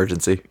bathroom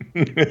emergency.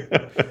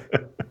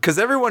 Because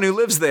everyone who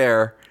lives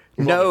there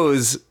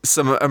knows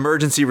some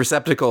emergency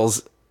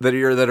receptacles that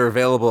are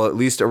available at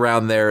least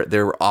around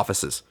their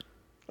offices.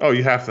 Oh,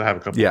 you have to have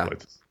a couple Yeah. of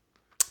places.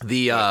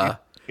 The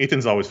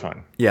Ethan's always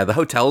fine. yeah, the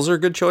hotels are a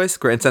good choice.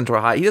 Grand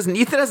Central High. He's one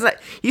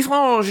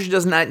of those who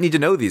does not need to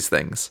know these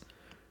things.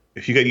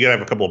 If you gotta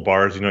have a couple of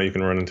bars, you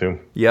can run into.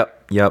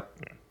 Yep.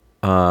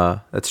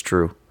 That's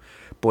true.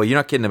 Boy, you're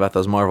not kidding about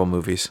those Marvel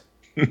movies.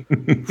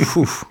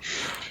 Whew.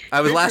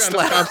 I was last.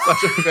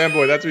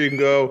 Fanboy. That's where you can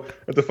go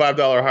at the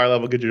 $5 higher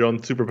level, get your own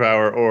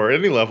superpower, or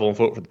any level, and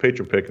vote for the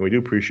patron pick, and we do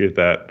appreciate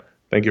that.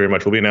 Thank you very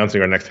much. We'll be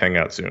announcing our next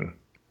hangout soon.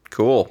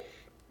 Cool.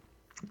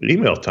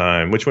 Email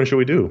time. Which one should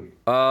we do?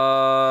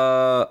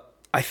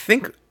 I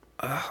think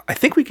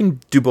we can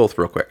do both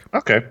real quick.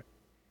 Okay.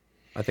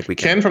 I think we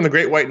can. Ken from the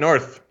Great White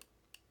North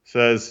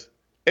says,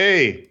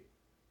 "Hey,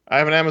 I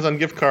have an Amazon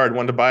gift card.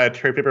 Want to buy a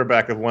trade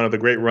paperback of one of the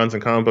great runs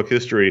in comic book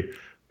history,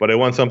 but I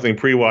want something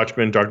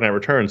pre-Watchmen, Dark Knight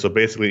Returns. So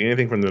basically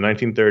anything from the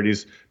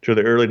 1930s to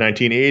the early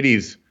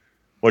 1980s.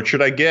 What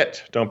should I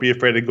get? Don't be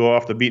afraid to go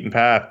off the beaten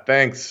path.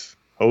 Thanks,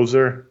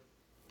 hoser."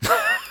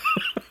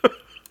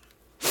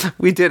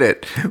 We did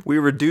it. We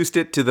reduced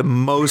it to the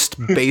most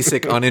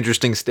basic,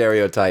 uninteresting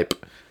stereotype.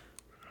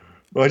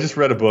 Well, I just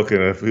read a book, and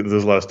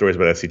there's a lot of stories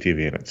about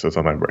SCTV in it, so it's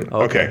on my brain.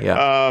 Okay.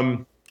 Yeah.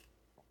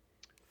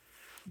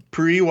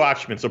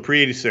 Pre-Watchmen, so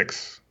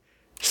pre-86.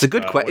 It's a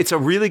good It's a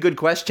really good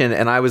question,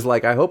 and I was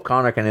like, I hope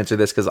Connor can answer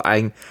this because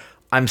I'm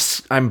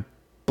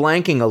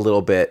blanking a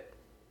little bit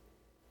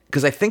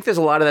because I think there's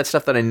a lot of that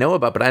stuff that I know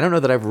about, but I don't know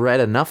that I've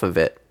read enough of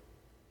it.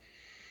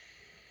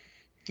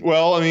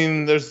 Well, I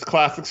mean, there's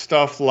classic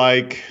stuff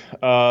like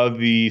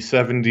the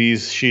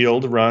 70s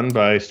Shield run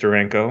by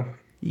Steranko.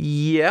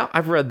 Yeah,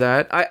 I've read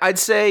that. I'd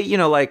say,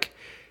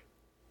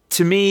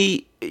 to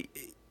me,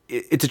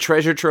 it's a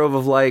treasure trove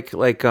of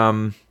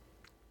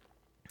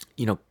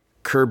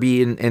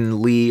Kirby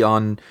and Lee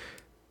on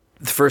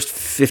the first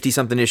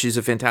 50-something issues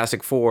of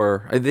Fantastic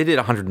Four. They did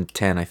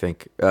 110, I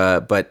think.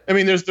 But I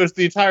mean, there's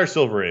the entire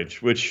Silver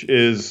Age, which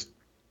is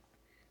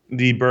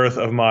the birth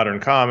of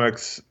modern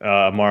comics,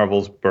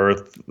 Marvel's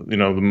birth, the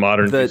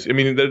modern. There's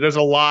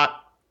a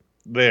lot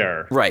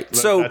there. Right.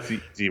 So that's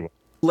the easy one.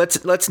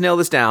 Let's nail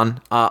this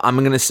down. I'm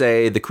going to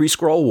say the Kree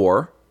Skrull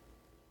War.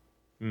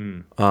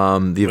 The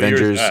Avengers.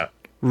 Year is that?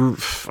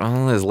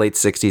 It's late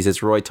 60s.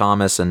 It's Roy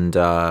Thomas and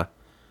I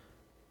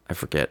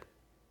forget.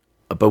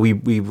 But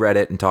we read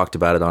it and talked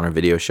about it on our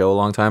video show a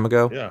long time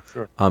ago. Yeah,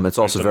 sure. It's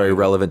also very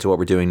relevant to what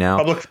we're doing now.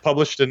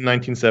 Published in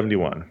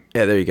 1971.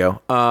 Yeah, there you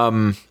go.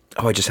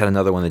 I just had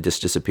another one that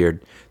just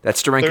disappeared. That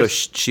Steranko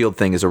Shield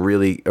thing is a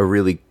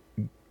really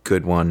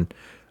good one.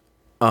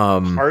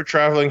 Hard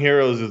Traveling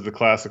Heroes is the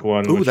classic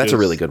one. Ooh, that's a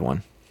really good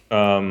one.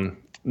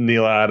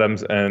 Neil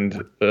Adams and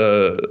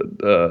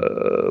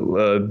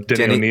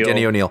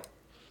Denny O'Neil.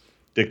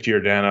 Dick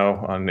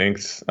Giordano on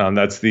inks.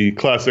 That's the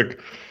classic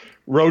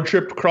road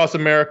trip across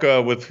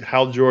America with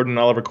Hal Jordan and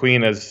Oliver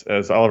Queen as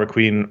Oliver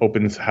Queen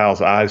opens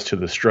Hal's eyes to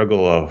the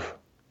struggle of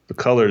the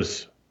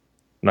colors,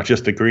 not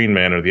just the green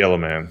man or the yellow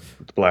man,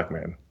 but the black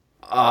man.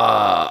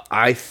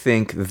 I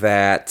think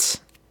that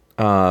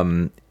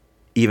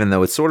even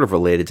though it's sort of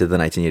related to the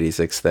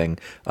 1986 thing,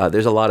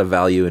 there's a lot of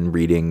value in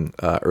reading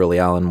early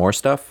Alan Moore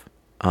stuff.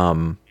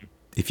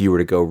 If you were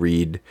to go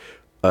read,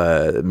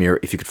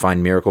 if you could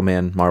find Miracle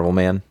Man, Marvel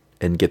Man,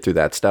 and get through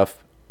that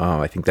stuff,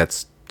 I think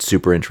that's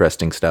super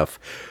interesting stuff.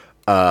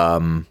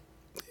 I'd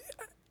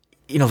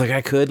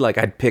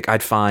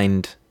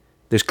find,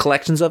 there's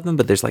collections of them,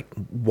 but there's like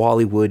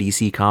Wally Wood,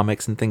 EC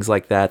Comics and things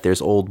like that.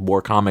 There's old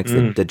war comics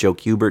that Joe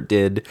Kubert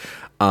did.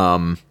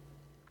 The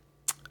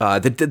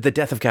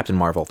Death of Captain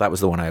Marvel. That was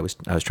the one I was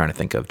trying to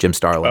think of. Jim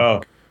Starlin.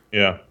 Oh,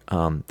 yeah.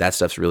 That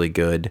stuff's really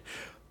good.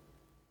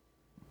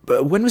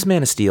 But when was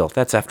Man of Steel?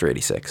 That's after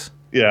 86.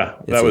 Yeah,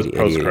 that was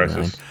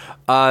post-crisis.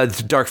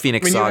 Dark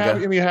Phoenix Saga.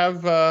 You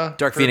have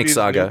Dark Phoenix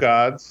Saga. New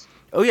Gods.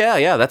 Oh,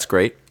 yeah, that's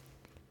great.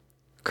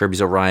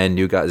 Kirby's Orion,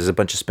 New Gods. There's a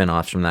bunch of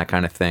spin-offs from that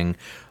kind of thing.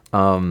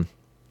 I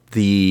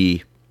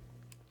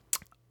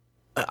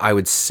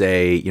would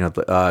say,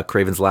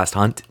 Kraven's Last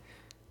Hunt.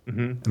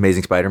 Mm-hmm.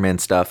 Amazing Spider-Man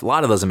stuff. A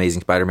lot of those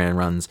Amazing Spider-Man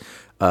runs.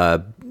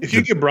 If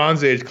you get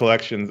Bronze Age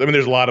collections,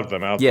 there's a lot of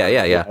them out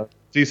there. Yeah.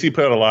 DC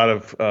put out a lot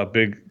of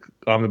big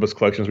omnibus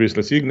collections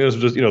recently. So there's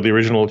just the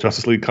original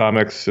Justice League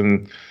comics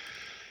and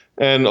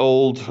and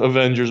old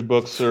Avengers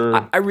books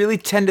are. I really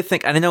tend to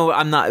think, and I know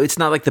it's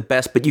not like the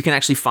best, but you can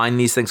actually find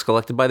these things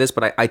collected by this,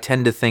 but I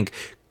tend to think,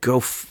 go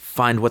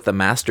find what the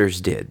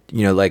masters did.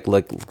 You know, like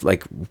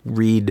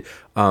read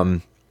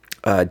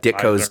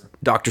Ditko's Eisner.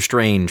 Doctor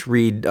Strange,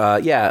 read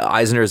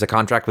Eisner's A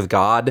Contract with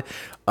God.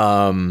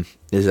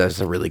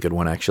 Is a really good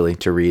one actually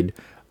to read.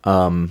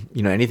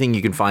 Anything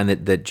you can find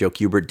that Joe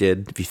Kubert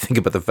did, if you think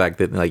about the fact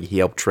that like he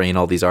helped train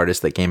all these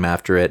artists that came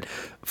after it.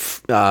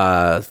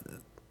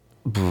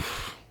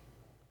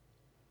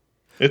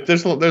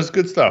 There's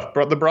good stuff.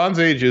 The Bronze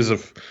Age is a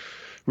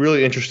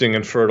really interesting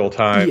and fertile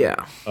time.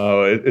 Yeah.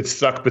 It's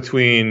stuck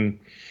between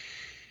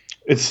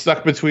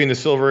the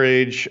Silver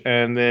Age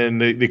and then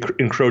the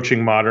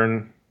encroaching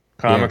modern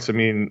comics. Yeah. I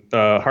mean,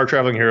 Hard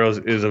Traveling Heroes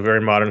is a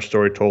very modern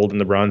story told in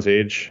the Bronze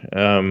Age.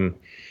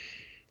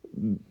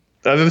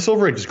 The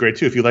Silver Age is great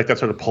too. If you like that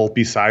sort of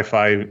pulpy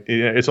sci-fi,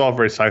 it's all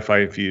very sci-fi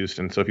infused.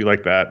 And so if you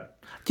like that,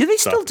 Do they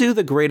still do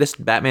the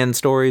greatest Batman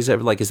stories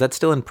ever? Like, is that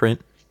still in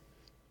print?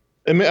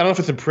 I mean, I don't know if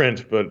it's in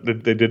print, but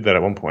they did that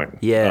at one point.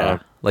 Yeah.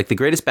 Like the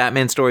greatest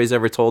Batman stories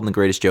ever told and the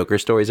greatest Joker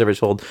stories ever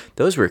told.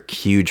 Those were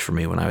huge for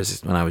me when I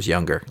was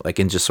younger. Like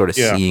in just sort of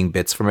seeing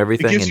bits from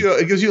everything.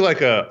 It gives you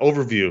like a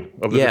overview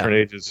of the different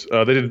ages.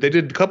 They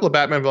did a couple of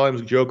Batman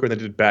volumes with Joker, and they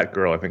did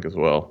Batgirl, I think, as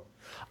well.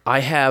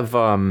 I have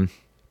one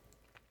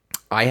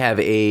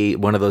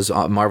of those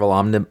Marvel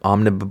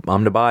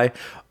omnibuy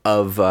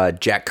of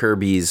Jack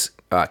Kirby's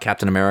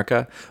Captain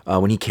America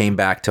when he came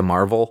back to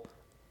Marvel.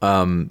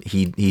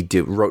 He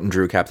wrote and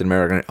drew Captain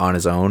America on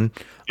his own.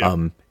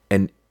 Yeah.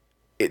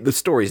 The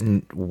story's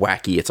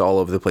wacky. It's all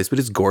over the place, but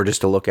it's gorgeous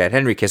to look at.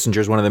 Henry Kissinger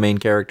is one of the main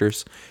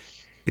characters.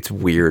 It's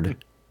weird.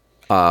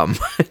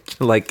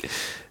 Like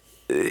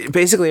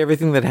basically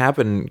everything that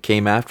happened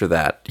came after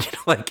that.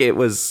 Like it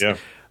was. Yeah.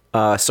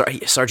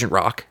 Sergeant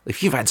Rock.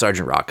 If you find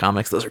Sergeant Rock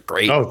comics, those are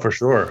great. Oh, for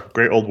sure.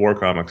 Great old war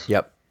comics.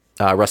 Yep.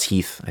 Russ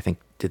Heath, I think,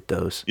 did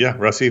those. Yeah,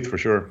 Russ Heath for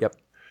sure. Yep.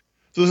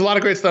 So there's a lot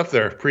of great stuff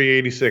there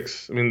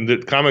pre-86. I mean, the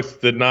comics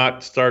did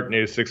not start in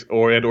 86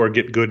 or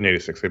get good in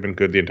 86. They've been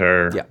good the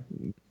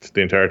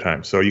entire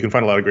time. So you can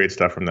find a lot of great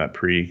stuff from that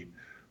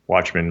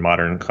pre-Watchmen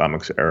modern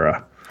comics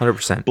era.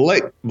 100%.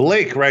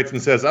 Blake writes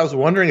and says, I was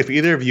wondering if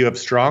either of you have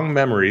strong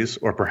memories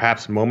or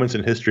perhaps moments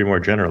in history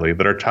more generally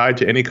that are tied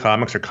to any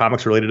comics or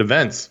comics-related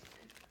events.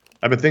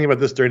 I've been thinking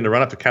about this during the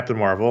run-up to Captain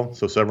Marvel,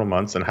 so several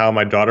months, and how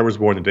my daughter was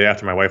born the day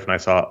after my wife and I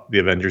saw the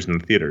Avengers in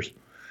the theaters.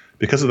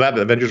 Because of that,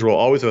 the Avengers will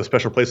always have a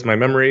special place in my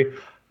memory.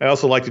 I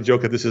also like to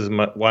joke that this is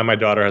why my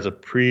daughter has a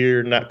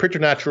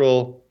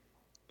preternatural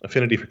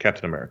affinity for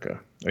Captain America.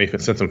 I even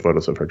sent some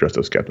photos of her dressed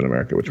as Captain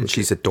America, which was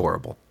She's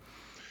adorable.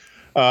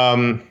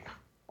 Do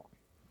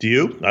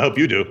you? I hope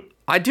you do.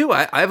 I do.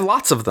 I have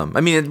lots of them.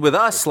 I mean, with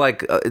us,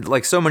 like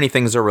so many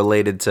things are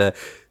related to.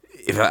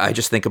 If I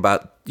just think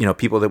about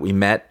people that we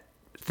met,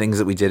 things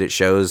that we did at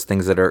shows,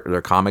 things that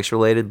are comics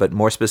related, but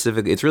more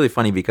specifically, it's really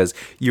funny because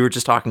you were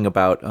just talking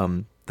about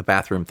the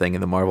bathroom thing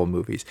in the Marvel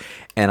movies,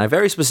 and I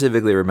very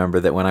specifically remember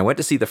that when I went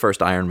to see the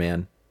first Iron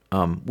Man,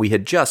 we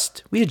had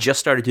just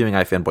started doing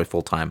iFanboy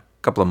full time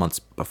a couple of months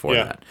before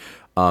that,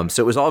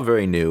 so it was all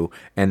very new,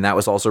 and that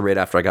was also right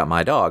after I got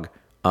my dog.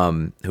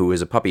 Who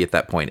was a puppy at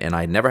that point, and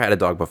I had never had a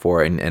dog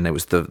before, and it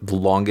was the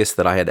longest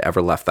that I had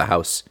ever left the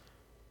house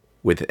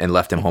and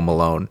left him home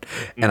alone.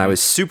 And I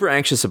was super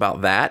anxious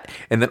about that.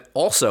 And then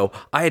also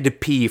I had to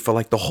pee for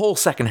like the whole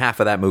second half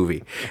of that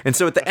movie. And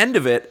so at the end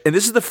of it, and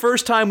this is the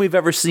first time we've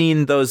ever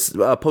seen those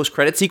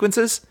post-credit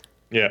sequences.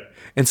 Yeah.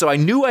 And so I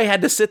knew I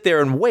had to sit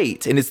there and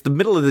wait, and it's the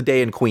middle of the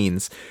day in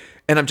Queens.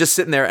 And I'm just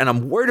sitting there, and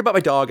I'm worried about my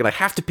dog, and I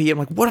have to pee. I'm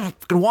like, what am I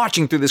fucking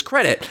watching through this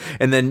credit?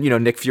 And then,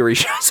 Nick Fury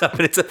shows up,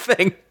 and it's a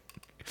thing.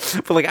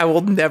 But like I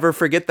will never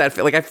forget that.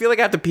 Like I feel like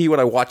I have to pee when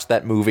I watch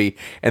that movie,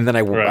 and then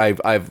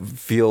I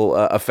feel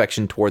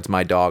affection towards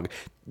my dog.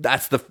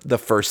 That's the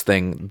first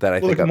thing that I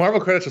think. Look, Marvel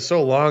credits are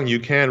so long, you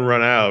can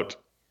run out,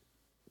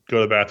 go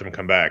to the bathroom, and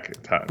come back in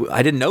time.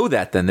 I didn't know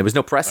that then. There was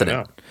no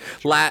precedent.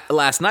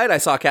 Last night I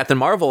saw Captain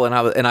Marvel, and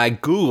I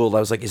Googled. I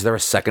was like, is there a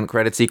second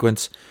credit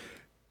sequence?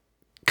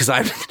 Because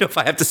I don't know if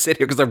I have to sit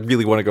here because I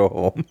really want to go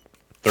home.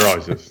 There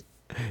always is.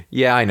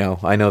 Yeah, I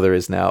know there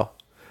is now.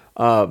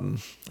 I don't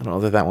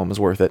know that one was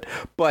worth it,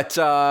 but it's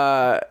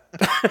hard.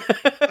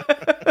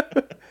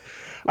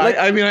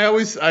 I mean, I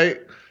always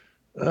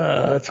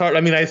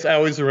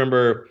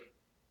remember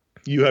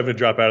you having to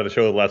drop out of the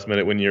show at the last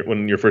minute when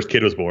your first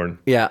kid was born.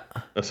 Yeah.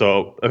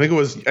 So I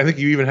think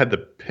you even had the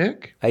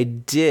pick. I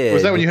did. Or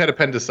was that when you had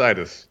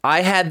appendicitis?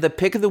 I had the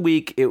pick of the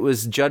week. It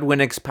was Judd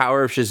Winnick's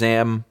Power of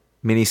Shazam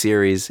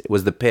miniseries. It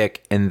was the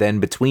pick, and then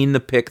between the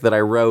pick that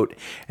I wrote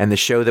and the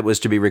show that was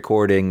to be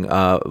recording,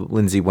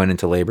 Lindsay went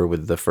into labor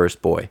with the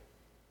first boy.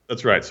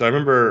 That's right. So I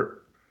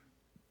remember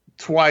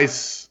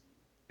twice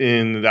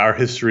in our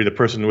history, the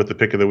person with the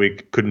pick of the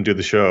week couldn't do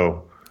the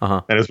show,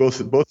 and it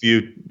was both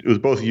you. It was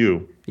both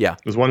you. Yeah,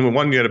 it was one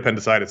you had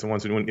appendicitis, and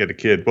one you had a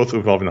kid. Both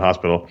involved in the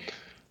hospital,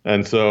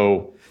 and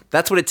so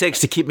that's what it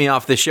takes to keep me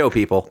off this show,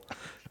 people.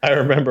 I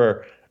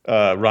remember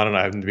Ron and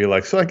I having to be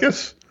like, so I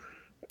guess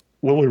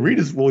will we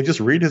just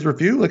read his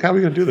review? Like, how are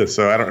we going to do this?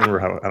 So I don't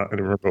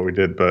remember what we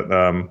did,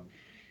 but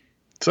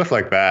stuff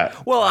like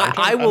that. Well,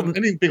 I will.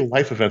 Any big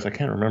life events? I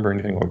can't remember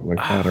anything like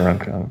that around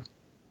comics.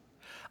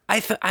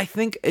 I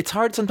think it's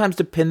hard sometimes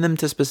to pin them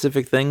to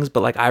specific things,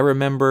 but like I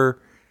remember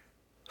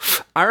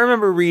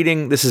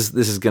reading. This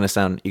is gonna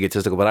sound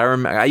egotistical, but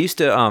I used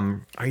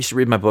to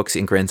read my books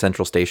in Grand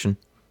Central Station.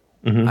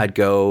 Mm-hmm. I'd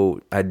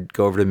go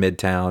over to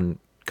Midtown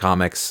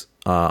Comics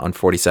on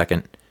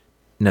 42nd.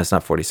 No, it's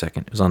not 42nd.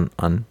 It was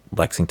on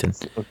Lexington.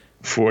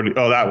 40.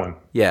 Oh, that one.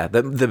 Yeah,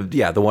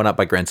 the one up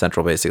by Grand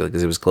Central, basically,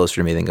 because it was closer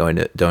to me than going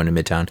to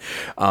Midtown.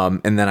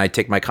 And then I'd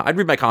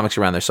read my comics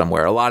around there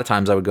somewhere. A lot of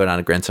times I would go down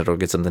to Grand Central,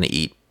 get something to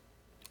eat,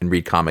 and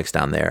read comics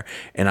down there.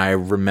 And I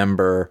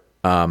remember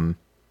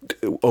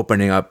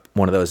opening up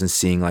one of those and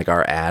seeing like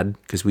our ad,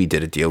 because we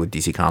did a deal with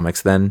DC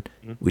Comics then.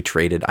 Mm-hmm. We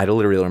traded. I don't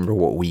literally remember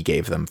what we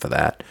gave them for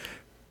that,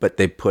 but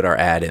they put our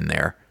ad in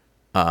there.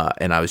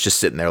 And I was just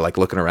sitting there like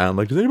looking around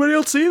like, does anybody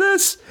else see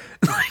this?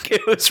 Like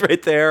it was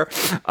right there.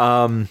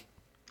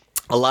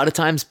 A lot of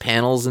times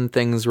panels and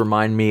things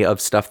remind me of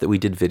stuff that we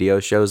did video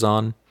shows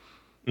on,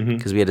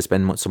 because we had to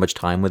spend so much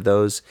time with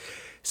those.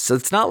 So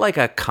it's not like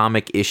a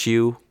comic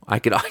issue. I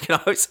could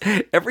always,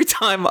 every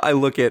time I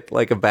look at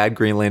like a bad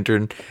Green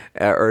Lantern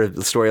or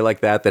a story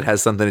like that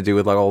has something to do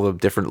with like all the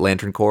different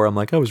Lantern Corps, I'm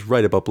like, I was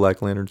right about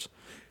Black Lanterns.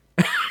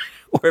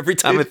 Or every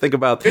time I think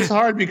about, it's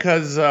hard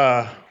because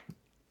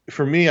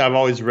for me, I've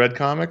always read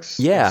comics.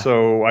 Yeah.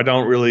 So I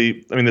don't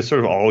really. I mean, there's sort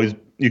of always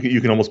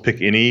you can almost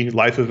pick any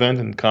life event,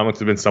 and comics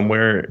have been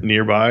somewhere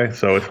nearby.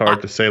 So it's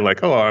hard to say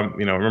like, oh, I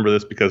remember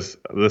this because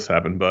this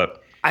happened.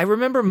 But I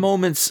remember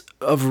moments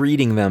of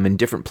reading them in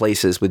different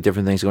places with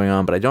different things going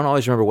on, but I don't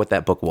always remember what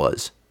that book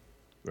was.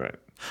 Right.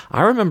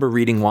 I remember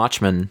reading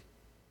Watchmen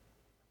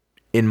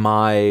in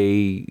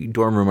my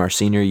dorm room our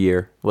senior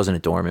year. It wasn't a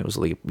dorm; it was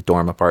like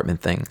dorm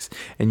apartment things,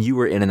 and you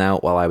were in and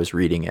out while I was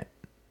reading it.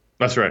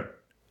 That's right.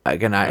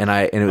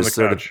 And it was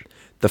sort of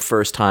the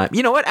first time.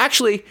 You know what?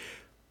 Actually,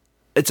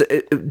 it's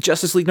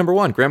Justice League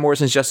 #1. Grant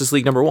Morrison's Justice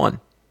League #1.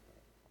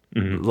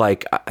 Mm-hmm.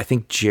 Like I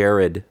think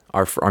Jared,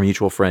 our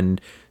mutual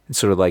friend,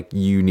 sort of like,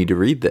 you need to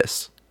read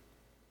this.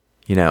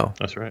 You know.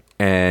 That's right.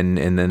 And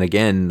then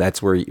again,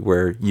 that's where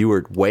you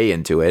were way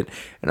into it.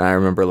 And I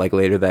remember like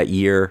later that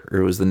year, or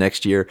it was the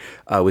next year,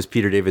 was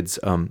Peter David's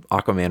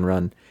Aquaman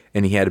run.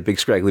 And he had a big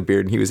scraggly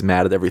beard, and he was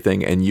mad at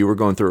everything. And you were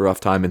going through a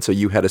rough time, and so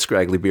you had a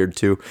scraggly beard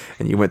too.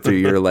 And you went through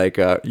your like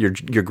your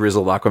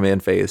grizzled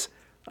Aquaman phase.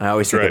 I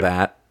always think of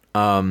that.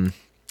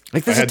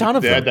 Like there's a ton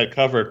of them. I had that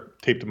cover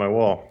taped to my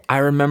wall. I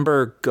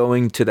remember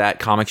going to that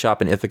comic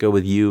shop in Ithaca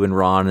with you and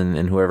Ron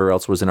and whoever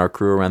else was in our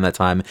crew around that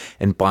time,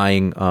 and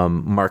buying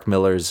Mark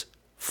Miller's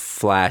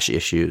Flash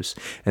issues,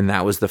 and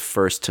that was the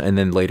first, and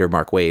then later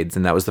Mark Waid's,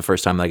 and that was the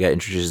first time that I got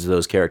introduced to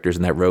those characters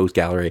in that Rogues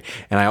Gallery.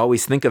 And I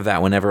always think of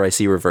that whenever I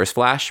see Reverse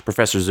Flash,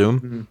 Professor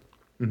Zoom,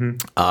 and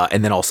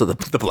then also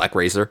the Black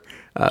Razor,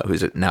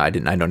 who's I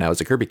know now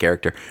is a Kirby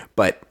character,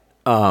 but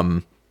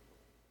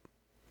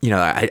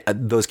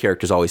those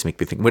characters always make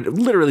me think.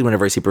 Literally,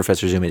 whenever I see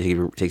Professor Zoom,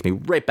 it takes me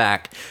right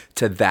back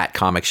to that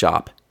comic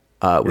shop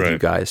with you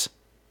guys.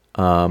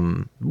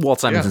 Walt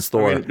Simonson's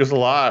Thor. I mean, there's a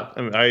lot.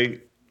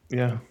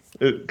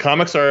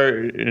 Comics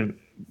are,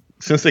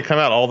 since they come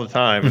out all the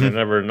time and they're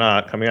never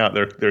not coming out,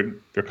 they're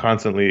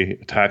constantly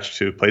attached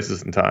to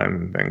places and time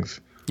and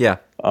things. Yeah.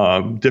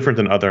 Different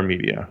than other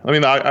media. I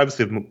mean, I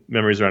obviously have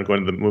memories around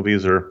going to the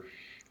movies or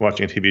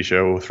watching a TV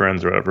show with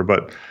friends or whatever,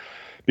 but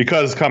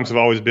because comics have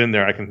always been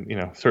there, I can,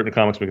 certain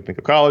comics make me think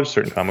of college,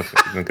 certain comics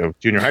make me think of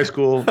junior high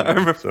school. I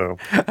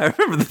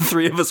remember the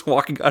three of us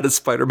walking out of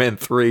Spider-Man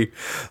 3,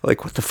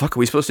 like, what the fuck are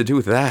we supposed to do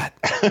with that?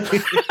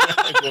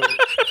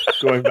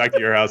 Going back to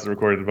your house and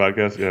recording the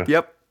podcast, yeah.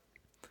 Yep.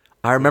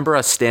 I remember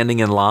us standing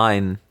in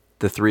line,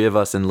 the three of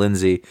us and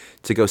Lindsay,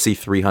 to go see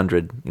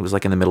 300. It was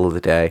like in the middle of the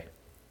day.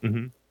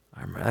 Mm-hmm.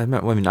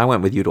 I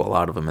went with you to a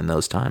lot of them in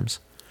those times.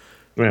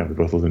 Yeah, we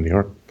both lived in New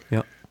York.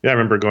 Yep. Yeah, I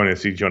remember going to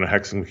see Jonah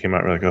Hex when we came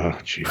out. We're like, oh,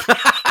 jeez.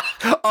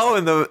 Oh,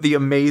 and the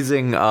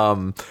amazing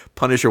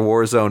Punisher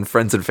Warzone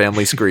Friends and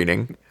Family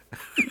screening.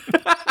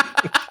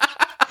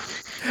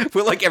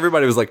 But like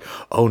everybody was like,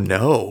 oh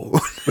no,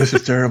 this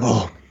is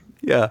terrible.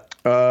 Yeah.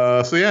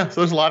 So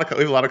there's a lot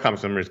of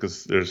comics memories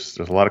because there's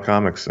a lot of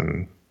comics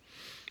and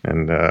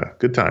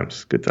good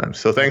times.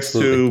 So thanks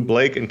to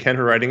Blake and Ken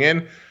for writing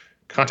in.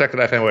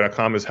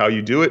 Contact@ifanboy.com is how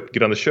you do it.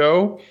 Get on the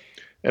show.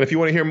 And if you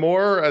want to hear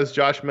more, as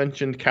Josh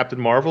mentioned, Captain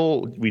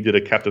Marvel, we did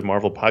a Captain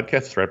Marvel podcast.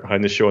 It's right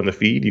behind the show on the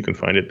feed. You can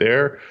find it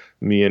there.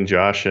 Me and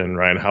Josh and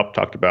Ryan Haupt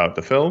talked about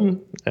the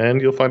film, and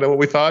you'll find out what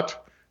we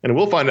thought. And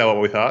we'll find out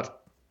what we thought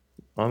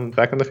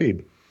back on the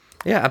feed.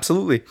 Yeah,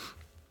 absolutely.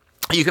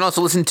 You can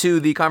also listen to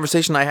the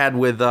conversation I had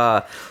with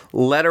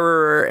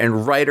letterer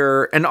and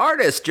writer and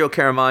artist Joe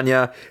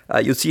Caramagna.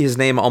 You'll see his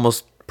name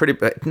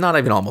not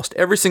even almost.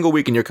 Every single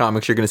week in your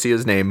comics, you're going to see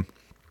his name.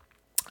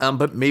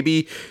 But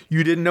maybe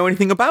you didn't know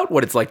anything about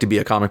what it's like to be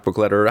a comic book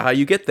letterer or how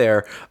you get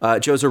there.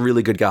 Joe's a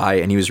really good guy,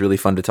 and he was really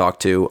fun to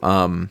talk to.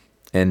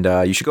 And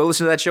you should go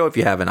listen to that show if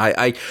you haven't.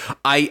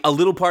 A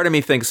little part of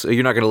me thinks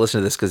you're not going to listen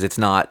to this because it's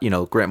not,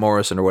 Grant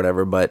Morrison or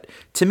whatever. But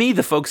to me,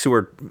 the folks who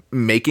are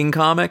making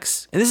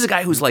comics, and this is a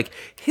guy who's like,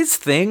 his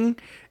thing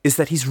is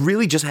that he's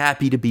really just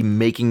happy to be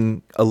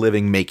making a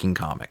living making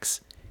comics.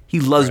 He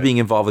loves being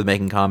involved with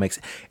making comics.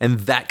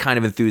 And that kind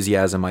of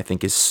enthusiasm, I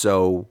think, is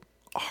so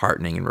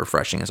heartening and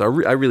refreshing. So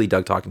I really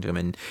dug talking to him.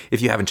 And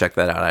if you haven't checked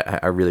that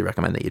out, I really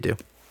recommend that you do.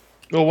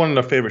 Well, one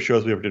of the favorite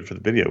shows we ever did for the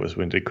video was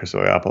when we did Chris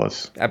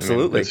Eliopoulos.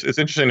 Absolutely. I mean, it's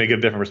interesting to get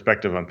a different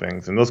perspective on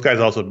things. And those guys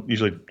also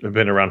usually have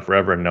been around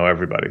forever and know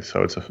everybody.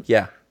 So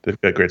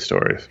they've got great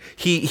stories.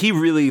 He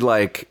really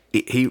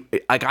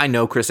I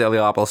know Chris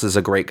Eliopoulos is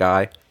a great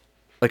guy.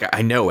 Like,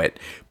 I know it,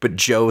 but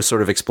Joe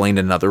sort of explained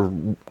another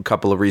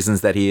couple of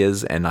reasons that he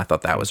is. And I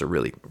thought that was a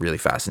really, really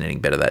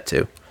fascinating bit of that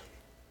too.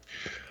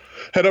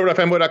 Head over to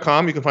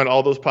fanboy.com. You can find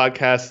all those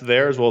podcasts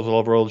there, as well as all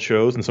of our old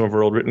shows, and some of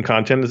our old written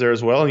content is there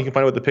as well. And you can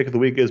find out what the pick of the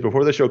week is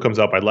before the show comes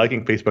out by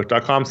liking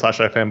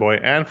facebook.com/ifanboy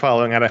and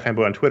following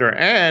 @ifanboy on Twitter.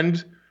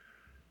 And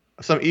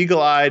some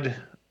eagle-eyed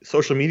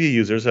social media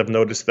users have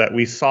noticed that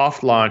we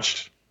soft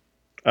launched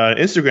an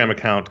Instagram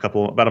account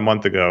about a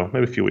month ago,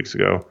 maybe a few weeks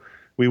ago.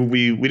 We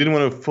didn't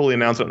want to fully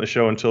announce it on the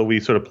show until we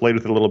sort of played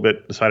with it a little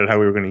bit, decided how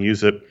we were going to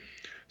use it.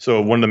 So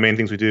one of the main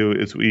things we do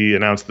is we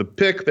announce the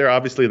pick there,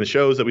 obviously in the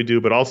shows that we do,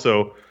 but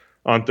also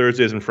on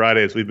Thursdays and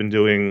Fridays, we've been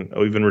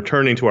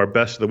returning to our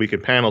Best of the Week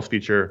in Panels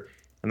feature,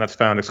 and that's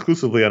found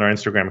exclusively on our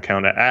Instagram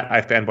account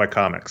at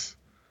ifanboycomics.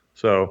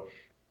 So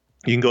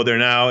you can go there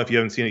now if you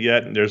haven't seen it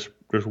yet. And there's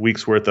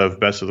weeks worth of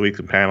Best of the Week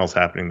in Panels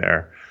happening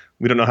there.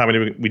 We don't know how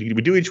many we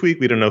do each week.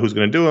 We don't know who's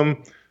going to do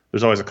them.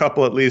 There's always a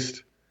couple at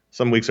least.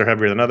 Some weeks are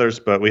heavier than others,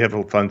 but we have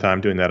a fun time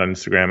doing that on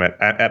Instagram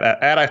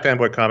at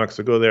ifanboycomics.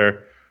 So go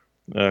there.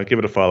 Give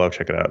it a follow.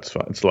 Check it out. It's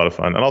fun. It's a lot of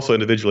fun. And also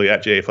individually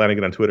at J.A.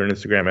 Flanagan on Twitter and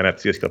Instagram and at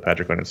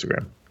CSKilpatrick on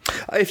Instagram.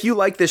 If you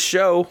like this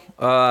show,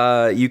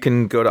 you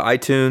can go to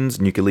iTunes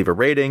and you can leave a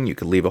rating. You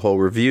can leave a whole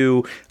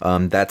review.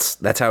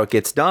 That's how it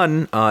gets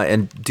done.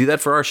 And do that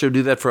for our show.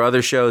 Do that for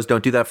other shows.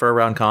 Don't do that for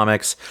Around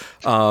Comics.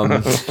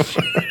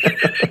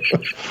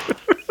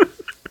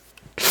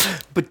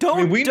 But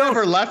don't. We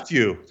never left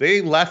you.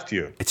 They left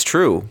you. It's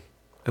true.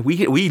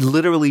 We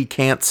literally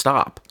can't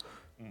stop.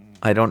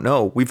 I don't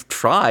know. We've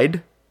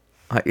tried.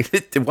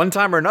 One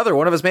time or another,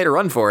 one of us made a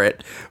run for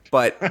it,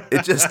 but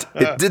it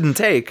didn't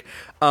take.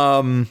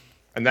 And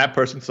that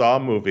person saw a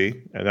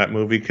movie, and that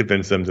movie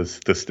convinced them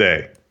to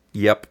stay.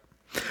 Yep.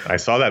 I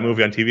saw that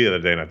movie on TV the other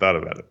day, and I thought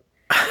about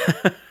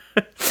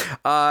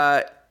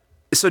it.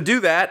 So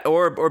do that,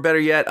 or better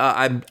yet,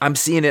 I'm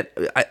seeing it.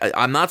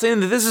 I'm not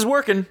saying that this is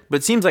working, but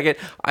it seems like it.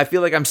 I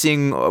feel like I'm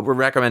seeing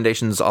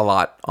recommendations a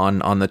lot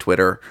on the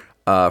Twitter.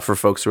 For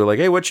folks who are like,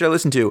 hey, what should I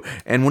listen to?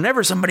 And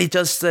whenever somebody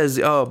just says,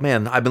 oh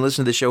man, I've been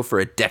listening to this show for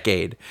a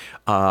decade,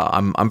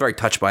 I'm very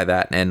touched by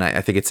that, and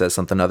I think it says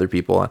something to other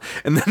people.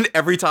 And then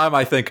every time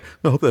I think,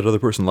 I hope that other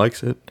person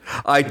likes it.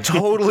 I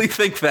totally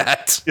think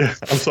that. Yeah,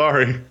 I'm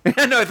sorry.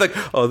 I know, it's like,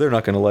 oh, they're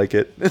not going to like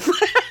it. That's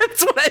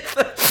what I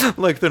thought.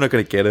 Like, they're not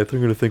going to get it. They're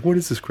going to think, what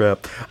is this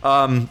crap?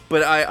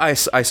 But I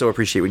so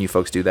appreciate when you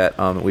folks do that.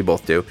 We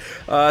both do.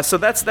 So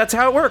that's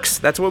how it works.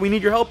 That's what we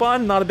need your help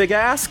on. Not a big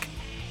ask.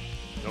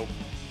 Nope.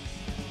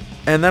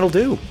 And that'll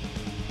do.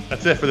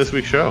 That's it for this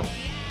week's show.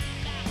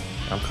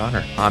 I'm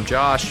Connor. I'm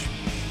Josh.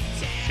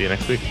 See you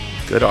next week.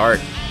 Good art.